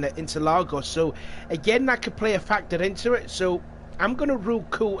Milton at Interlagos. So again, that could play a factor into it. So I'm going to rule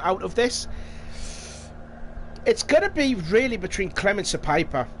Cole out of this. It's going to be really between Clements and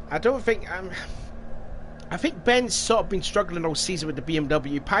Piper. I think Ben's sort of been struggling all season with the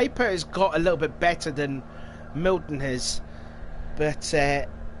BMW. Piper has got a little bit better than Milton has, but I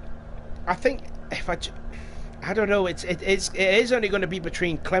think I don't know. It is only going to be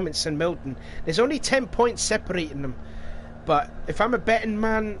between Clements and Milton. There's only 10 points separating them. But if I'm a betting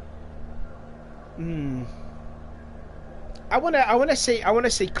man, I wanna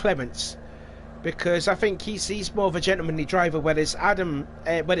say Clements, because I think he's more of a gentlemanly driver. Whereas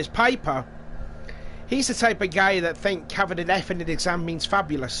Piper, he's the type of guy that think having an F in an exam means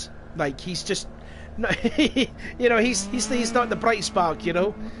fabulous. Like, he's just, he's not the bright spark,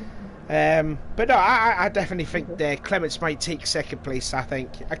 But no, I definitely think Clements might take second place. I think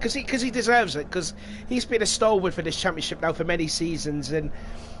because he deserves it, because he's been a stalwart for this championship now for many seasons, and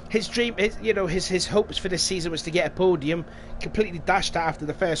his dream, his hopes for this season was to get a podium. Completely dashed that after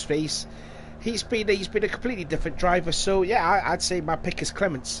the first race. He's been a completely different driver. So yeah, I'd say my pick is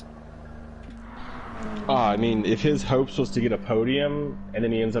Clements. I mean, if his hopes was to get a podium and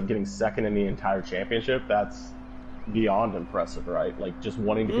then he ends up getting second in the entire championship, that's beyond impressive, right? Like, just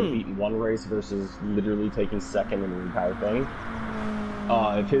wanting to compete in one race versus literally taking second in the entire thing.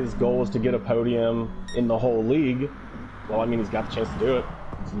 If his goal is to get a podium in the whole league, well, I mean, he's got the chance to do it.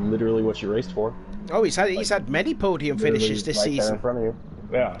 It's literally what you raced for. Oh, he's had many podium finishes this season. There in front of you.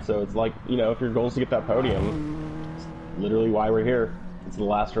 Yeah, so it's like, if your goal is to get that podium, it's literally why we're here. It's the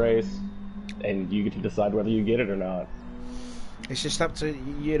last race, and you get to decide whether you get it or not. It's just up to,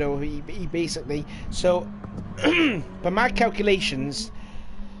 he basically... So, by my calculations,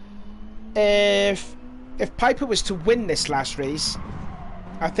 if Piper was to win this last race,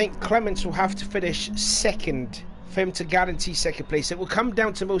 I think Clements will have to finish second for him to guarantee second place. It will come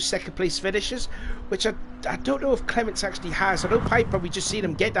down to most second place finishes, which I don't know if Clements actually has. I know Piper, we just seen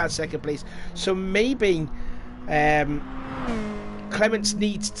him get that second place. So maybe Clements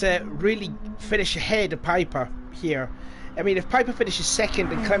needs to really finish ahead of Piper here. I mean, if Piper finishes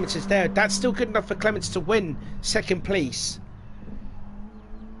second and Clements is there, that's still good enough for Clements to win second place.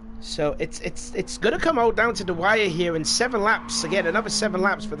 So it's going to come all down to the wire here in 7 laps. Again, another 7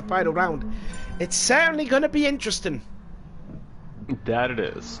 laps for the final round. It's certainly going to be interesting. That it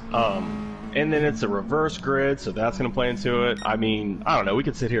is. And then it's a reverse grid, so that's going to play into it. I mean, I don't know. We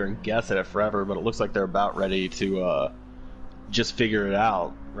could sit here and guess at it forever, but it looks like they're about ready to just figure it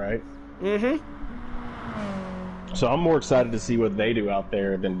out, right? Mm-hmm. So I'm more excited to see what they do out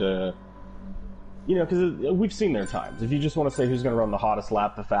there than to... You know, because we've seen their times. If you just want to say who's going to run the hottest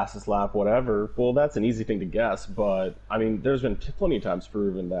lap, the fastest lap, whatever, well, that's an easy thing to guess. But, I mean, there's been plenty of times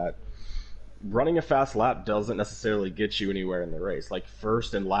proven that running a fast lap doesn't necessarily get you anywhere in the race. Like,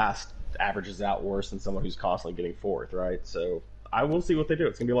 first and last averages out worse than someone who's constantly getting fourth, right? So, I will see what they do.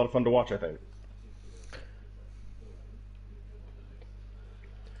 It's going to be a lot of fun to watch, I think.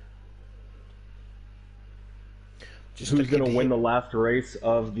 Who's going to win the last race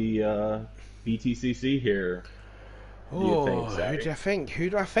of the... BTCC here. Who do I think? Who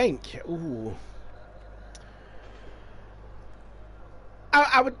do I think? Ooh.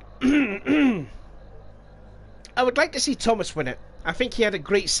 I would I would like to see Thomas win it. I think he had a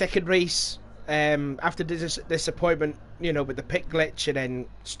great second race after this disappointment, you know, with the pit glitch and then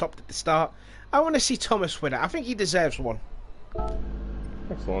stopped at the start. I want to see Thomas win it. I think he deserves one.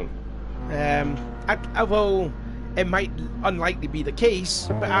 Excellent. Although it might unlikely be the case,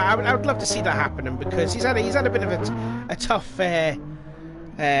 but I would love to see that happening because he's had a bit of a tough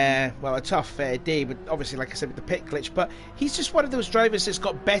day, but obviously, like I said, with the pit glitch. But he's just one of those drivers that's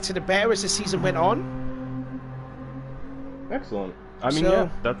got better and better as the season went on. Excellent. I mean, yeah,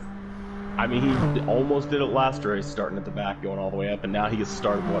 that's. I mean, he almost did it last race, starting at the back, going all the way up, and now he has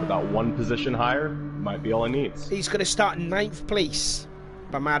started about 1 position higher. Might be all he needs. He's going to start in 9th place,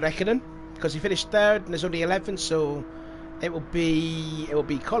 by my reckoning. Because he finished 3rd and there's only 11, so it will be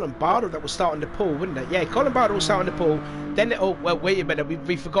Colin Bardo that will start on the pole, wouldn't it? Yeah, Colin Bardo will start on the pole. Then wait a minute,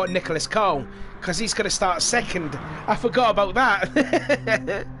 we forgot Nicholas Cole because he's going to start 2nd. I forgot about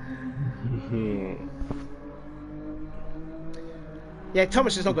that. Yeah,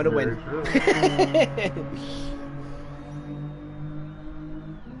 Thomas is not going to win.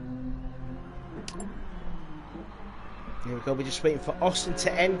 Here we go, we're just waiting for Austin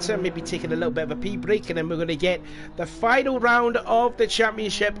to enter, maybe taking a little bit of a pee break, and then we're going to get the final round of the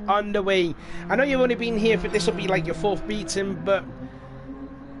championship underway. I know you've only been here for this will be like your 4th meeting, but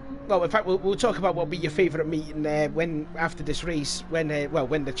well, in fact, we'll talk about what will be your favourite meeting when after this race, when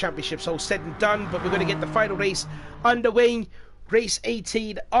the championship's all said and done. But we're going to get the final race underway, race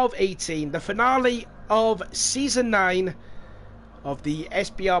 18 of 18, the finale of season 9 of the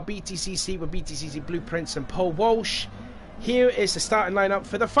SBR BTCC with BTCC Blueprints and Paul Walsh. Here is the starting lineup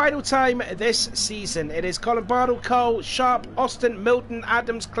for the final time this season. It is Colin Bardo, Cole, Sharp, Austin, Milton,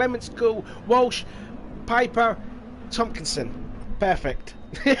 Adams, Clements, Gould, Walsh, Piper, Tompkinson. Perfect.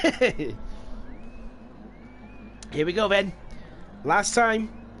 Here we go then. Last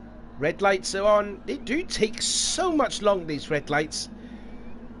time, red lights are on. They do take so much longer, these red lights.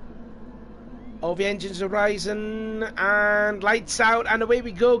 All the engines are rising and lights out and away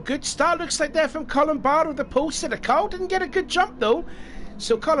we go. Good start looks like there from Colin Bardo, the pole sitter. Carl didn't get a good jump though.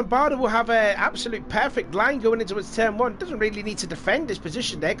 So Colin Bardo will have an absolute perfect line going into his turn 1. Doesn't really need to defend his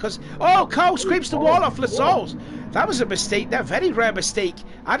position there because... Oh, Carl scrapes the wall off Lassalle's. That was a mistake there, very rare mistake.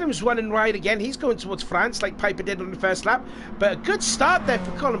 Adams running wide again. He's going towards France like Piper did on the first lap. But a good start there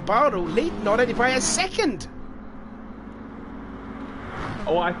for Colin Bardo, leading already by a 2nd.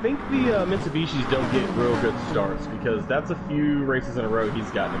 Oh, I think the Mitsubishis don't get real good starts because that's a few races in a row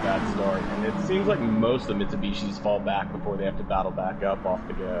he's gotten a bad start. And it seems like most of the Mitsubishis fall back before they have to battle back up off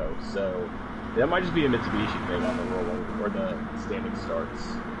the go. So that might just be a Mitsubishi thing on the rolling or the standing starts.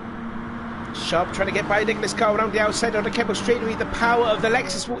 Sharp trying to get by Nicholas Cole around the outside on the Keppel straightaway. The power of the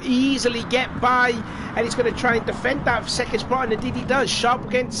Lexus will easily get by, and he's going to try and defend that 2nd spot, and indeed he does. Sharp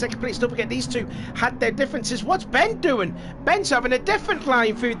again, 2nd place. Don't forget these two had their differences. What's Ben doing? Ben's having a different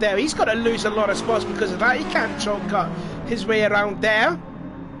line through there. He's got to lose a lot of spots because of that. He can't shortcut his way around there.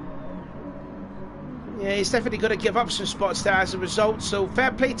 Yeah, he's definitely got to give up some spots there as a result, so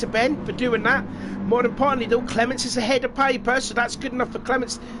fair play to Ben for doing that. More importantly though, Clements is ahead of Piper, so that's good enough for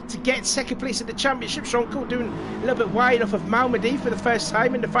Clements to get 2nd place in the championship. Sean Cole doing a little bit wide off of Malmedy for the first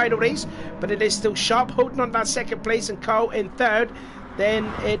time in the final race, but it is still Sharp holding on that 2nd place and Cole in 3rd. Then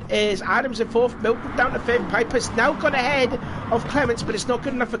it is Adams in fourth, Milton down to fifth. Piper's now gone ahead of Clements, but it's not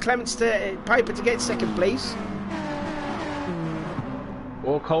good enough for Piper to get second place.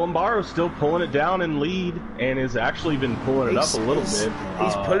 Well, Colombaro's still pulling it down in lead and has actually been pulling it up a little bit.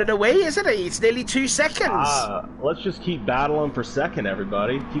 He's pulling away, isn't he? It's nearly 2 seconds. Let's just keep battling for second,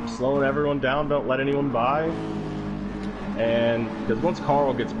 everybody. Keep slowing everyone down. Don't let anyone by. And because once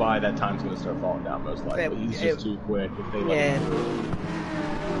Carl gets by, that time's going to start falling down most likely. He's just too quick if they let him through.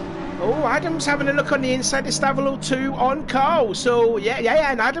 Oh, Adams having a look on the inside. It's Stavalo 2 on Carl. So,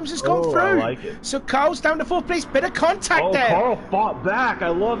 yeah, and Adams has gone through. I like it. So, Carl's down to fourth place. Bit of contact there. Carl fought back. I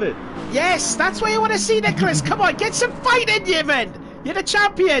love it. Yes, that's what you want to see, Nicholas. Come on, get some fight in you, man. You're the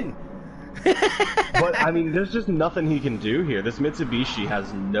champion. But, I mean, there's just nothing he can do here. This Mitsubishi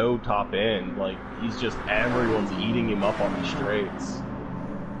has no top end. Like, everyone's eating him up on the straights.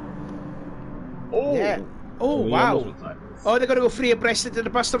 Oh. Yeah. Oh, wow. Oh, they're going to go free abreast into the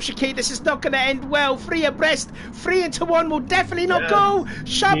bus stop chicane. This is not going to end well. Free abreast, 3 into 1 will definitely not go.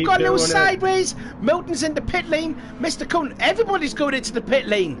 Sharp got a little sideways. Milton's in the pit lane. Mr. Cone, everybody's going into the pit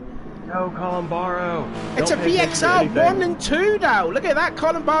lane. Go, Columbaro. It's a VXR 1 and 2 now. Look at that.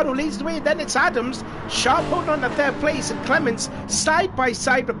 Columbaro leads the way. Then it's Adams. Sharp holding on to third place. And Clements side by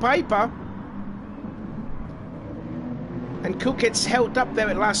side with Piper. And Cook gets held up there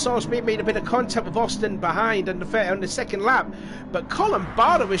at last source. Made a bit of contact with Austin behind on the second lap. But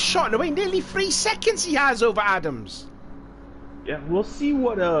Columbaro is shotting away. Nearly 3 seconds he has over Adams. Yeah, we'll see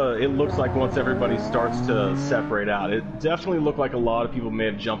what it looks like once everybody starts to separate out. It definitely looked like a lot of people may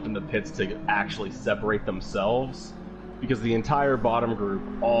have jumped in the pits to actually separate themselves, because the entire bottom group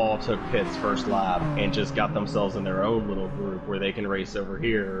all took pits first lap and just got themselves in their own little group where they can race over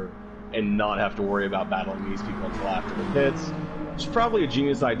here and not have to worry about battling these people until after the pits. Which is probably a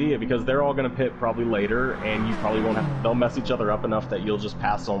genius idea, because they're all going to pit probably later, and you probably won't have. They'll mess each other up enough that you'll just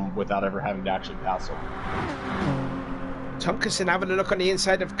pass them without ever having to actually pass them. Tompkinson having a look on the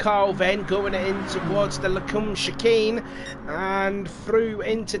inside of Carl, then going in towards the Lacombe chicane, and through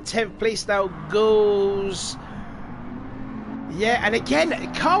into 10th place now goes. Yeah, and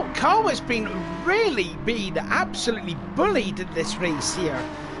again, Carl has been absolutely bullied in this race here.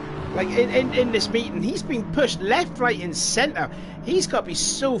 Like, in this meeting, he's been pushed left, right, and centre. He's got to be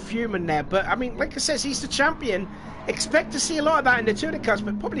so fuming there. But, I mean, like I said, he's the champion. Expect to see a lot of that in the Tour de Cars,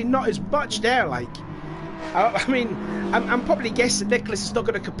 but probably not as much there, like. I mean, I'm probably guessing Nicholas is not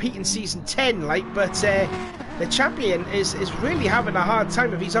going to compete in Season 10, like, but the champion is really having a hard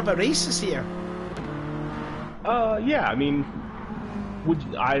time with his other races here. Yeah, I mean,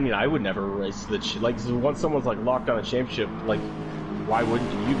 I would never race like, once someone's, like, locked on a championship, like, why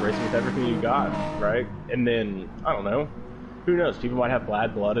wouldn't you race with everything you got, right? And then, I don't know, who knows, people might have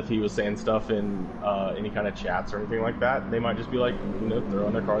bad blood if he was saying stuff in any kind of chats or anything like that. They might just be like, you know,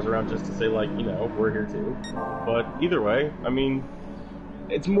 throwing their cars around just to say, like, you know, we're here too. But either way, I mean,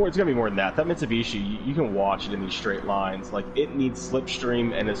 it's gonna be more than that. That Mitsubishi, you can watch it in these straight lines. Like, it needs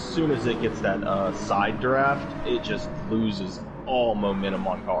slipstream, and as soon as it gets that side draft, it just loses all momentum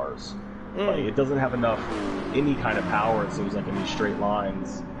on cars. Like, it doesn't have any kind of power, it seems like, in these straight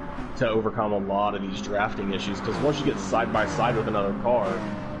lines to overcome a lot of these drafting issues, because once you get side by side with another car,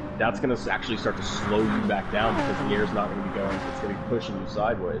 that's going to actually start to slow you back down, because the air's not going to be going, it's going to be pushing you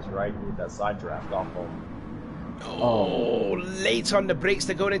sideways, right? You need that side draft off home. Oh, late on the brakes.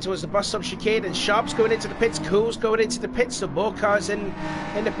 They're going in towards the bus stop chicane, and Sharp's going into the pits, Cool's going into the pits, so more cars in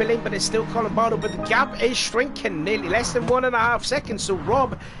the pit lane, but it's still Columbaro, but the gap is shrinking, nearly less than 1.5 seconds, so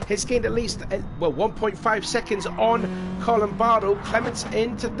Rob has gained at least 1.5 seconds on Columbaro. Clements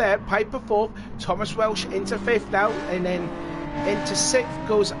into third, Piper fourth, Thomas Welsh into fifth now, and then into sixth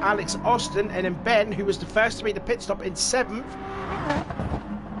goes Alex Austin, and then Ben, who was the first to make the pit stop, in seventh.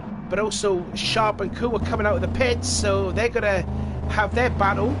 But also Sharp and Cool are coming out of the pits, so they're going to have their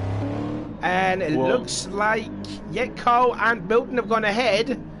battle. And it looks like, yeah, Carl and Milton have gone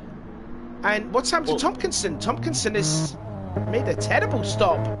ahead. And what's happened to Tompkinson? Tompkinson has made a terrible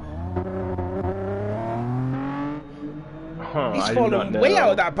stop. He's fallen way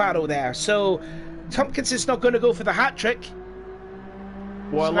out of that battle there. So Tompkinson's not going to go for the hat trick.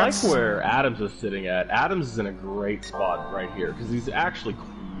 Well, I like where Adams is sitting at. Adams is in a great spot right here, because he's actually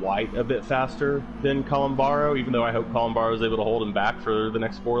quite a bit faster than Columbaro, even though I hope Columbaro is able to hold him back for the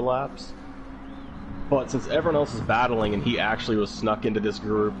next 4 laps. But since everyone else is battling and he actually was snuck into this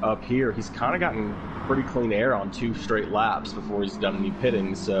group up here, he's kind of gotten pretty clean air on 2 straight laps before he's done any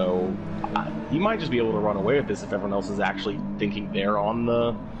pitting, so he might just be able to run away with this if everyone else is actually thinking they're on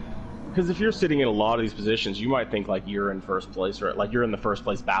the... Because if you're sitting in a lot of these positions, you might think like you're in first place, or like you're in the first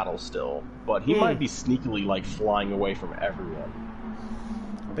place battle still. But he might be sneakily like flying away from everyone.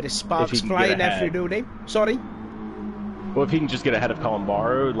 Bit of sparks flying there through Looney. Sorry. Well, if he can just get ahead of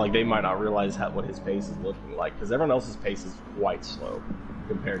Columbaro, like, they might not realize what his pace is looking like, because everyone else's pace is quite slow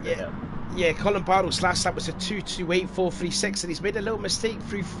compared to him. Yeah, Columbaro's last lap was a 2:28.436, and he's made a little mistake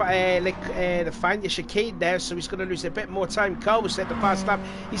through the Fania chicane there, so he's going to lose a bit more time. Carl was at the fast lap.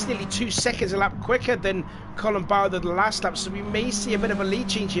 He's nearly 2 seconds a lap quicker than Columbaro the last lap, so we may see a bit of a lead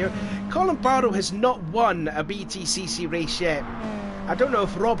change here. Columbaro has not won a BTCC race yet. I don't know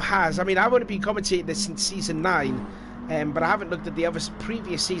if Rob has. I mean, I've only been commentating this since season 9. But I haven't looked at the other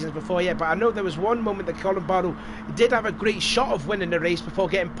previous seasons before yet. But I know there was one moment that Columbaro did have a great shot of winning the race before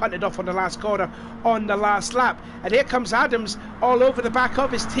getting punted off on the last corner on the last lap. And here comes Adams all over the back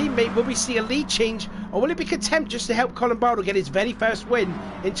of his teammate. Will we see a lead change, or will it be contempt just to help Columbaro get his very first win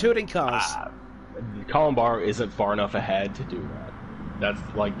in touring cars? Columbaro isn't far enough ahead to do that.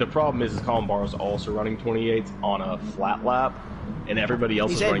 That's like the problem is Columbaro's also running 28s on a flat lap, and everybody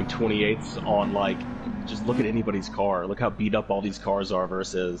else is running 28s on, like, just look at anybody's car. Look how beat up all these cars are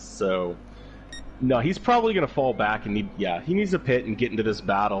versus. So, no, he's probably going to fall back and he needs to pit and get into this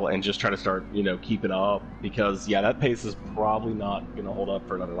battle and just try to start, keeping up, because, that pace is probably not going to hold up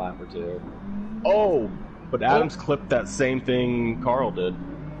for another lap or two. Oh, but Adams clipped that same thing Carl did.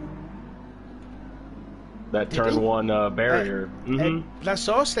 That turn 1 barrier. That's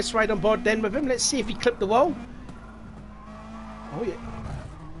us. Let's ride on board then with him. Let's see if he clipped the wall. Oh, yeah.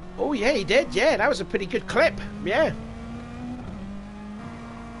 Oh, yeah, he did. Yeah, that was a pretty good clip. Yeah.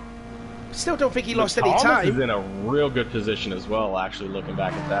 Still don't think he lost any time. Thomas is in a real good position as well, actually, looking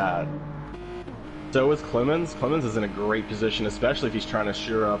back at that. So is Clemens. Clemens is in a great position, especially if he's trying to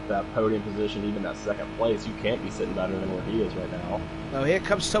shore up that podium position, even that second place. You can't be sitting better than where he is right now. Well, here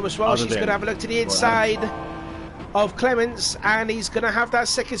comes Thomas Welsh. He's going to have a look to the inside of Clemens, and he's going to have that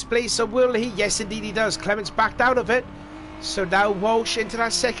second place. So will he? Yes, indeed he does. Clemens backed out of it. So now Walsh into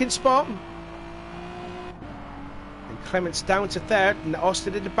that second spot. And Clements down to third, and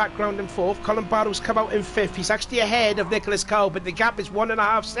Austin in the background in fourth. Columbaro's come out in fifth. He's actually ahead of Nicholas Cole, but the gap is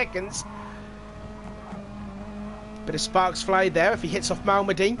 1.5 seconds. Bit of sparks fly there if he hits off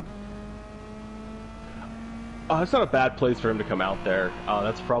Malmedy. It's not a bad place for him to come out there.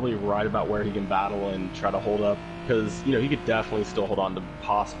 That's probably right about where he can battle and try to hold up, because, he could definitely still hold on to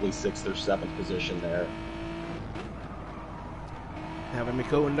possibly 6th or 7th position there. Now when we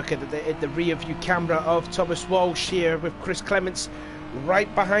go and look at the rear view camera of Thomas Walsh here with Chris Clements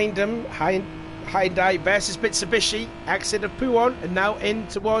right behind him, Hyundai versus Mitsubishi, exit of Puon, and now in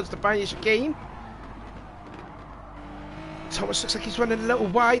towards the Fania chicane. Thomas looks like he's running a little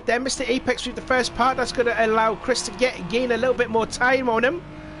wide there, missed the apex through the first part. That's going to allow Chris to gain a little bit more time on him.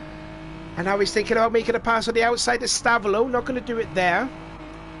 And now he's thinking about making a pass on the outside of Stavolo, not going to do it there.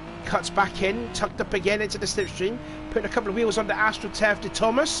 Cuts back in, tucked up again into the slipstream, putting a couple of wheels on the AstroTurf to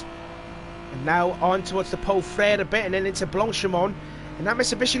Thomas, and now on towards the pole Fred a bit, and then into Blanchimont, and that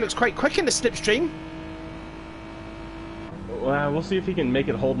Mitsubishi looks quite quick in the slipstream. Well, we'll see if he can make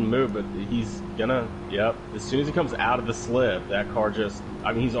it hold and move, but he's gonna, as soon as he comes out of the slip, that car just,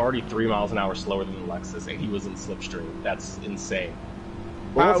 he's already 3 miles an hour slower than the Lexus, and he was in slipstream. That's insane.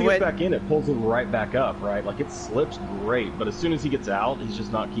 Well, once he gets back in, it pulls him right back up, right? Like, it slips great, but as soon as he gets out, he's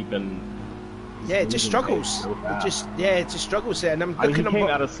just not keeping... Yeah, it just struggles. It just struggles there. And he came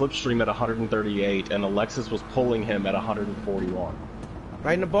out of slipstream at 138, and the Lexus was pulling him at 141.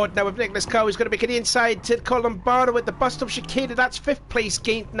 Right on board now with Nicholas Coe. He's going to make it inside to Columbaro with the bus-stop chicane. That's 5th place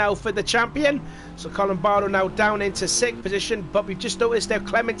gained now for the champion. So Columbaro now down into 6th position, but we've just noticed there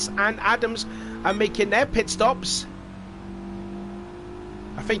Clements and Adams are making their pit stops.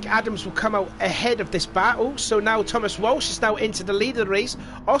 I think Adams will come out ahead of this battle. So now Thomas Walsh is now into the lead of the race.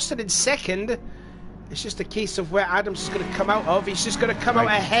 Austin in 2nd. It's just a case of where Adams is going to come out of. He's just going to come out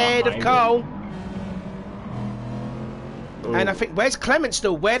ahead of Cole. And I think, where's Clements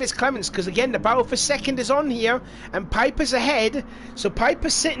though? Where is Clements? Because again, the battle for 2nd is on here, and Piper's ahead. So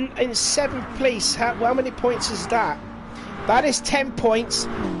Piper's sitting in 7th place. How many points is that? That is 10 points.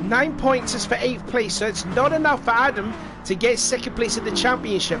 9 points is for 8th place. So it's not enough for Adam to get 2nd place in the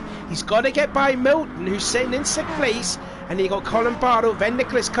championship. He's got to get by Milton, who's sitting in 6th place, and then you got Colin Barrow, then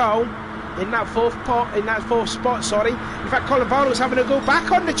Nicholas Cole in that fourth spot. Sorry. In fact, Colin Barrow's having to go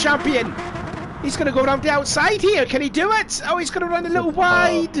back on the champion. He's going to go around the outside here. Can he do it? Oh, he's going to run a little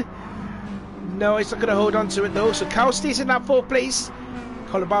wide. No, he's not going to hold on to it though. So Cal stays in that 4th place.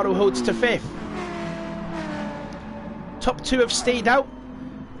 Colin Barrow holds to 5th. Top 2 have stayed out.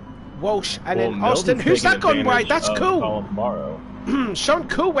 Walsh and then Austin. Who's that gone wide? That's cool. Sean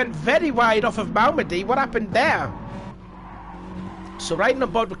Cool went very wide off of Malmedy. What happened there? So riding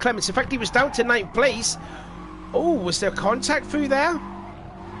on board with Clements. In fact, he was down to 9th place. Oh, was there contact through there?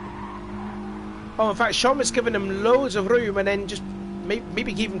 Oh, in fact, Sean was giving him loads of room and then just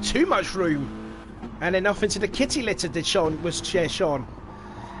maybe gave him too much room. And then off into the kitty litter did Sean.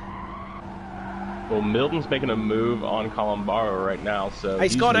 Well, Milton's making a move on Columbaro right now, so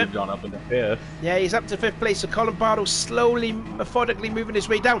he's got moved it. on up into 5th. Yeah, he's up to 5th place, so Columbaro slowly, methodically moving his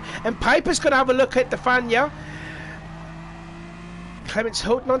way down. And Piper's going to have a look at the Fania. Clements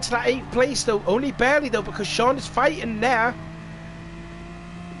holding on to that 8th place, though. Only barely, though, because Sean is fighting there.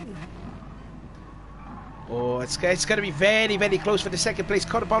 Oh, it's going to be very, very close for the 2nd place.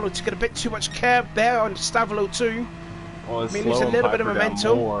 Columbaro took a bit too much curb there on Stavolo, too. Well, I mean, there's a little bit of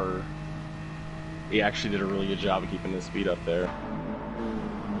momentum. He actually did a really good job of keeping his speed up there.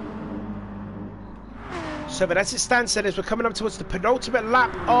 So, but as it stands then, as we're coming up towards the penultimate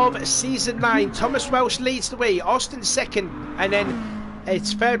lap of Season 9, Thomas Welsh leads the way, Austin 2nd, and then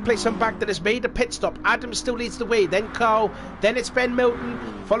it's 3rd place on back that has made a pit stop. Adams still leads the way, then Carl, then it's Ben Milton,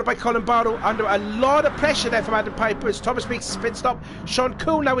 followed by Colin Barlow, under a lot of pressure there from Adam Piper as Thomas makes his pit stop. Sean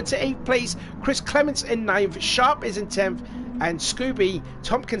Cool now into 8th place, Chris Clements in 9th, Sharp is in 10th, and Scooby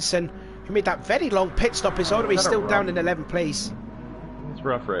Tompkinson, who made that very long pit stop, is all the way still down in 11th place. It's a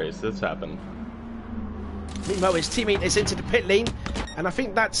rough race, this happened. Meanwhile, his teammate is into the pit lane, and I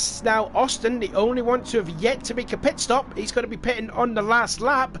think that's now Austin, the only one to have yet to make a pit stop. He's going to be pitting on the last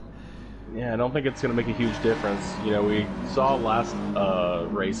lap. Yeah, I don't think it's going to make a huge difference. You know, we saw last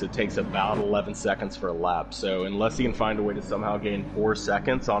race, it takes about 11 seconds for a lap, so unless he can find a way to somehow gain 4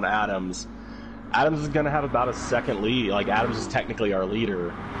 seconds on Adams, Adams is going to have about a 2nd lead. Like, Adams is technically our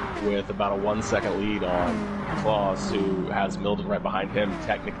leader with about a 1 second lead on Kloss, who has Milton right behind him,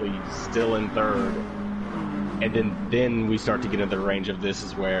 technically still in 3rd. And then we start to get into the range of this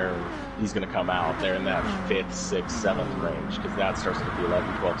is where he's going to come out there in that 5th, 6th, 7th range, because that starts to the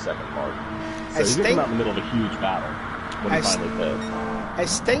 11, 12-second mark. So he's going to come out in the middle of a huge battle when he finally pits.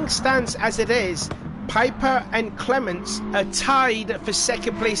 As things stands as it is, Piper and Clements are tied for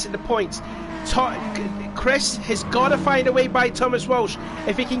 2nd place in the points. Chris has got to find a way by Thomas Walsh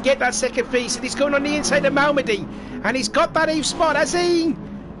if he can get that 2nd place, and he's going on the inside of Malmedy, and he's got that 8th spot, has he?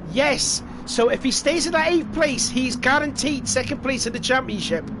 Yes. So if he stays in that 8th place, he's guaranteed 2nd place in the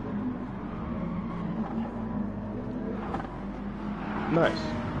championship. Nice.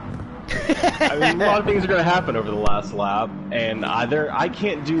 I mean, a lot of things are going to happen over the last lap, and either I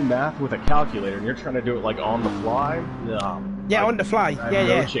can't do math with a calculator, and you're trying to do it like on the fly. No. Yeah, on the fly. I have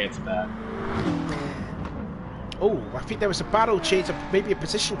no chance of that. Oh, I think there was a battle change, maybe a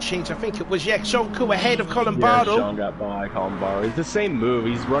position change. I think it was, Sean Cool ahead of Colin Barlow. Sean got by Colin Barlow. It's the same move.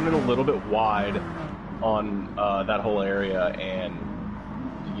 He's running a little bit wide on that whole area, and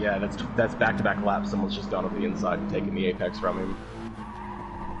yeah, that's back-to-back laps. Someone's just gone up the inside and taken the apex from him.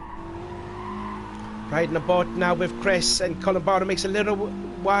 Riding aboard now with Chris, and Colin Barlow makes a little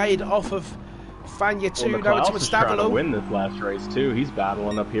wide off of Fania 2. Well, now it's trying to win this last race too. He's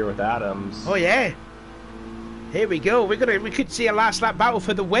battling up here with Adams. Oh yeah. Here we go. We could see a last lap battle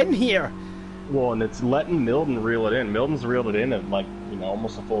for the win here. Well, and it's letting Milton reel it in. Milton's reeled it in at like, you know,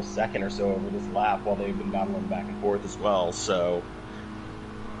 almost a full second or so over this lap while they've been battling back and forth as well. So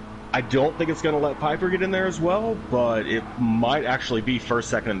I don't think it's going to let Piper get in there as well, but it might actually be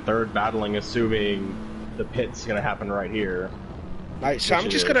 1st, 2nd, and 3rd battling, assuming the pit's going to happen right here. Right, so I'm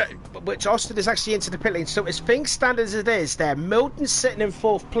just going to... Which Austin is actually into the pit lane. So as things stand as it is there, Milton's sitting in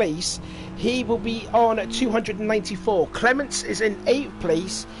 4th place. He will be on 294. Clements is in 8th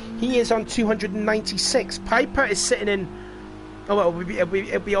place. He is on 296. Piper is sitting in... Oh, well,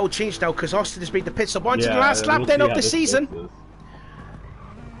 it'll be all changed now because Austin has made the pit stop. On to the last lap then of the season.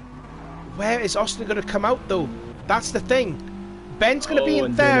 Where is Austin going to come out, though? That's the thing. Ben's going to be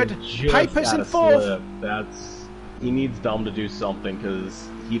in 3rd. Piper's in 4th. He needs Dom to do something because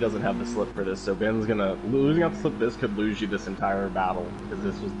he doesn't have the slip for this. So Ben's gonna losing out the slip. This could lose you this entire battle because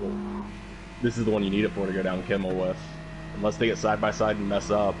this is the one you need it for to go down Kimmel with. Unless they get side by side and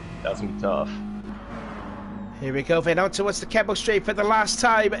mess up, that's gonna be tough. Here we go, then out towards the Kemmel Straight for the last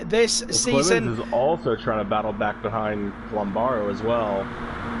time this season. Clemens is also trying to battle back behind Columbaro as well.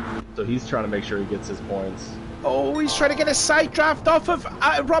 So he's trying to make sure he gets his points. Oh, he's trying to get a side draft off of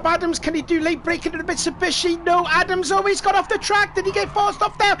Rob Adams. Can he do late braking to the Mitsubishi? No, Adams always got off the track. Did he get forced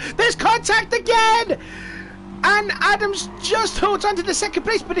off there? There's contact again! And Adams just holds on to the 2nd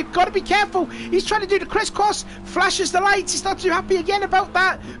place, but they've got to be careful. He's trying to do the crisscross, flashes the lights. He's not too happy again about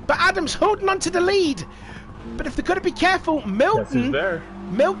that. But Adams holding on to the lead. But if they've got to be careful,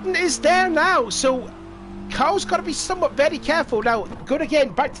 Milton is there now. So Carl's got to be somewhat very careful now. Good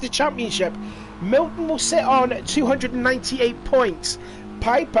again, back to the championship. Milton will sit on 298 points.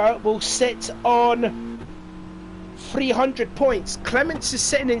 Piper will sit on 300 points. Clements is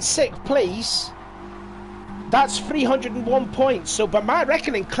sitting in 6th place. That's 301 points. So by my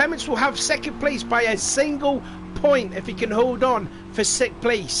reckoning, Clements will have second place by a single point if he can hold on for sixth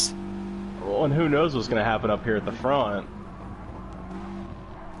place. Well, and who knows what's going to happen up here at the front.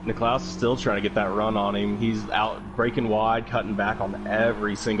 Nicklaus is still trying to get that run on him. He's out breaking wide, cutting back on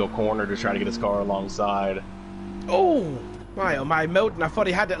every single corner to try to get his car alongside. Oh my, Milton, I thought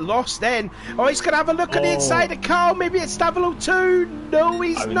he had it lost then. Oh, he's going to have a look at the inside of the car. Maybe it's Davilo 2. No,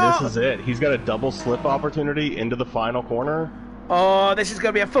 he's not. This is it. He's got a double slip opportunity into the final corner. Oh, this is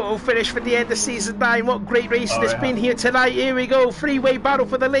going to be a photo finish for the end of Season 9. What great racing it's been here tonight. Here we go. Freeway battle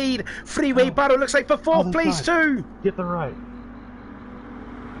for the lead. Freeway battle looks like for fourth place too. Get the right.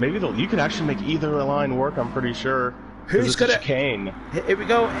 Maybe you can actually make either line work, I'm pretty sure. Who's gonna? Chicane. Here we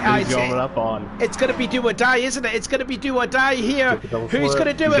go. He's going up on. It's gonna be do or die, isn't it? It's gonna be do or die here. Who's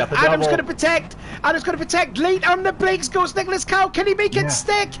gonna do it? Adam's gonna protect. Adam's gonna protect. Late on the brakes goes Nicholas Cow. Can he make it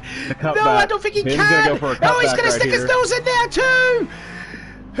stick? No, I don't think he can. Oh, he's gonna stick his nose in there too.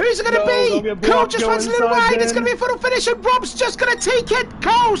 Who's it going to be? Cole just runs a little wide. It's going to be a photo finish, and Rob's just going to take it.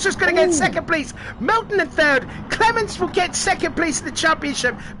 Cole's just going to get second place. Milton in third. Clements will get second place in the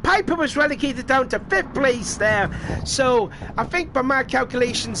championship. Piper was relegated down to fifth place there. So I think by my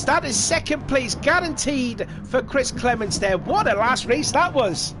calculations, that is second place guaranteed for Chris Clements there. What a last race that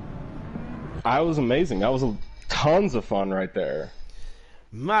was. That was amazing. That was tons of fun right there.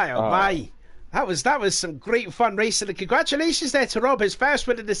 My, oh my. That was some great fun racing, and congratulations there to Rob, his first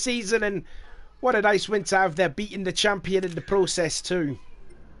win of the season, and what a nice win to have there, beating the champion in the process too.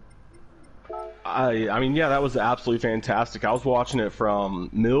 I mean, yeah, that was absolutely fantastic. I was watching it from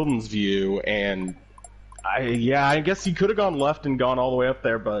Milton's view, and I guess he could have gone left and gone all the way up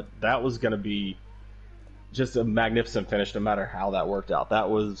there, but that was going to be just a magnificent finish no matter how that worked out. That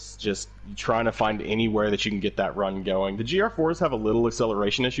was just trying to find anywhere that you can get that run going. The GR4s have a little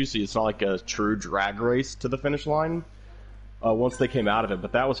acceleration issue, so it's not like a true drag race to the finish line once they came out of it,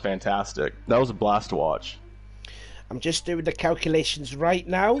 but that was fantastic. That was a blast to watch. I'm just doing the calculations right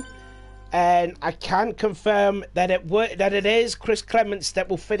now, and I can confirm that it is Chris Clements that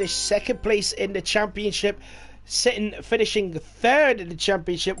will finish second place in the championship. Finishing third in the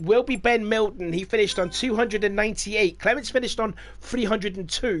championship will be Ben Milton. He finished on 298. Clements finished on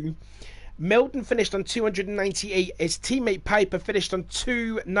 302. Milton finished on 298. His teammate Piper finished on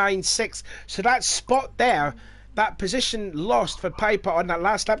 296. So that spot there, that position lost for Piper on that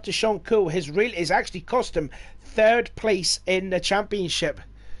last lap to Sean Cool, has actually cost him third place in the championship.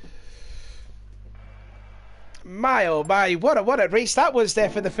 My oh my, what a race that was there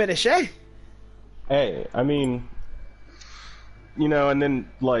for the finish, eh? Hey, I mean, you know, and then,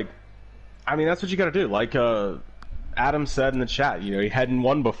 like, I mean, that's what you got to do. Like Adam said in the chat, you know, he hadn't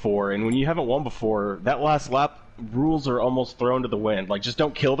won before, and when you haven't won before, that last lap, rules are almost thrown to the wind. Like, just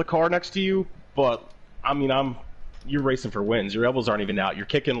don't kill the car next to you, but, I mean, you're racing for wins. Your elbows aren't even out. You're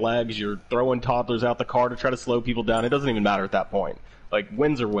kicking legs. You're throwing toddlers out the car to try to slow people down. It doesn't even matter at that point. Like,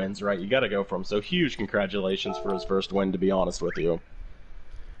 wins are wins, right? You got to go for them. So, huge congratulations for his first win, to be honest with you.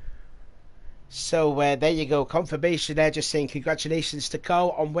 So there you go, confirmation there, just saying congratulations to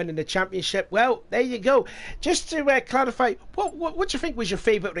Cole on winning the championship. Well, there you go. Just to clarify, what do you think was your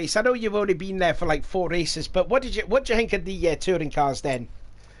favourite race? I know you've only been there for like 4 races, but what do you think of the touring cars then?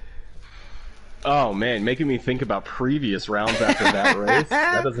 Oh man, making me think about previous rounds after that race.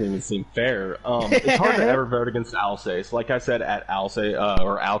 That doesn't even seem fair. It's hard to ever vote against Alsace. Like I said, at Alsace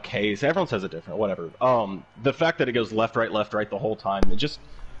or Alcase, everyone says it different. Whatever. The fact that it goes left, right the whole time,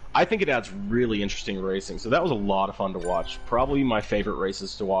 I think it adds really interesting racing. So that was a lot of fun to watch. Probably my favorite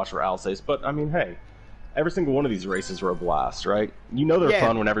races to watch were Alsace. But, I mean, hey, every single one of these races were a blast, right? You know they're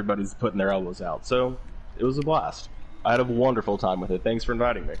fun when everybody's putting their elbows out. So it was a blast. I had a wonderful time with it. Thanks for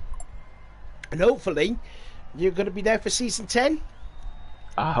inviting me. And hopefully you're going to be there for Season 10?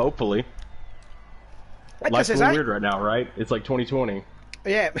 Hopefully. Life's a little weird right now, right? It's like 2020.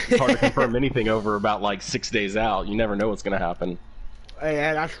 Yeah. It's hard to confirm anything over about, like, 6 days out. You never know what's going to happen.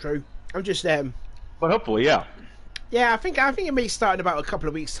 Yeah, that's true. I'm just But hopefully, yeah. Yeah, I think it may start in about a couple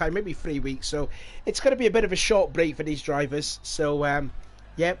of weeks' time, maybe 3 weeks. So it's going to be a bit of a short break for these drivers. So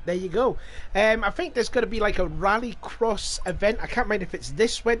yeah, there you go. I think there's going to be like a rally cross event. I can't remember if it's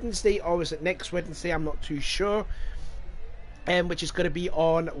this Wednesday or is it next Wednesday. I'm not too sure. Which is going to be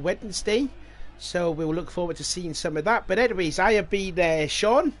on Wednesday. So we'll look forward to seeing some of that. But anyways, I have been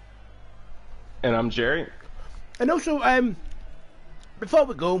Sean. And I'm Jerry. And also, before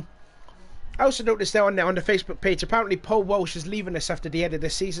we go, I also noticed there on the Facebook page, apparently Paul Welsh is leaving us after the end of the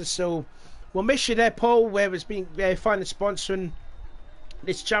season, so we'll miss you there, Paul, where it's been fun and sponsoring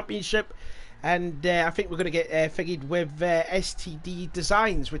this championship, and I think we're going to get figured with STD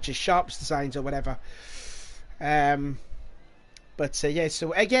Designs, which is Sharps Designs or whatever. But yeah,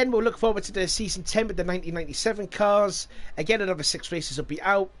 so again, we'll look forward to the season 10 with the 1997 cars. Again, another 6 races will be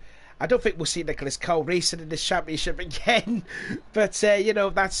out. I don't think we'll see Nicholas Cole racing in this championship again. But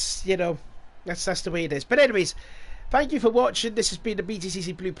that's that's the way it is. But anyways, thank you for watching. This has been the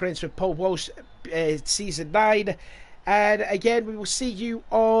BTCC Blueprints with Paul Walsh, season 9. And again, we will see you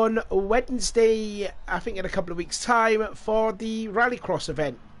on Wednesday, I think in a couple of weeks' time, for the Rallycross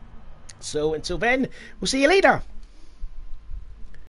event. So until then, we'll see you later.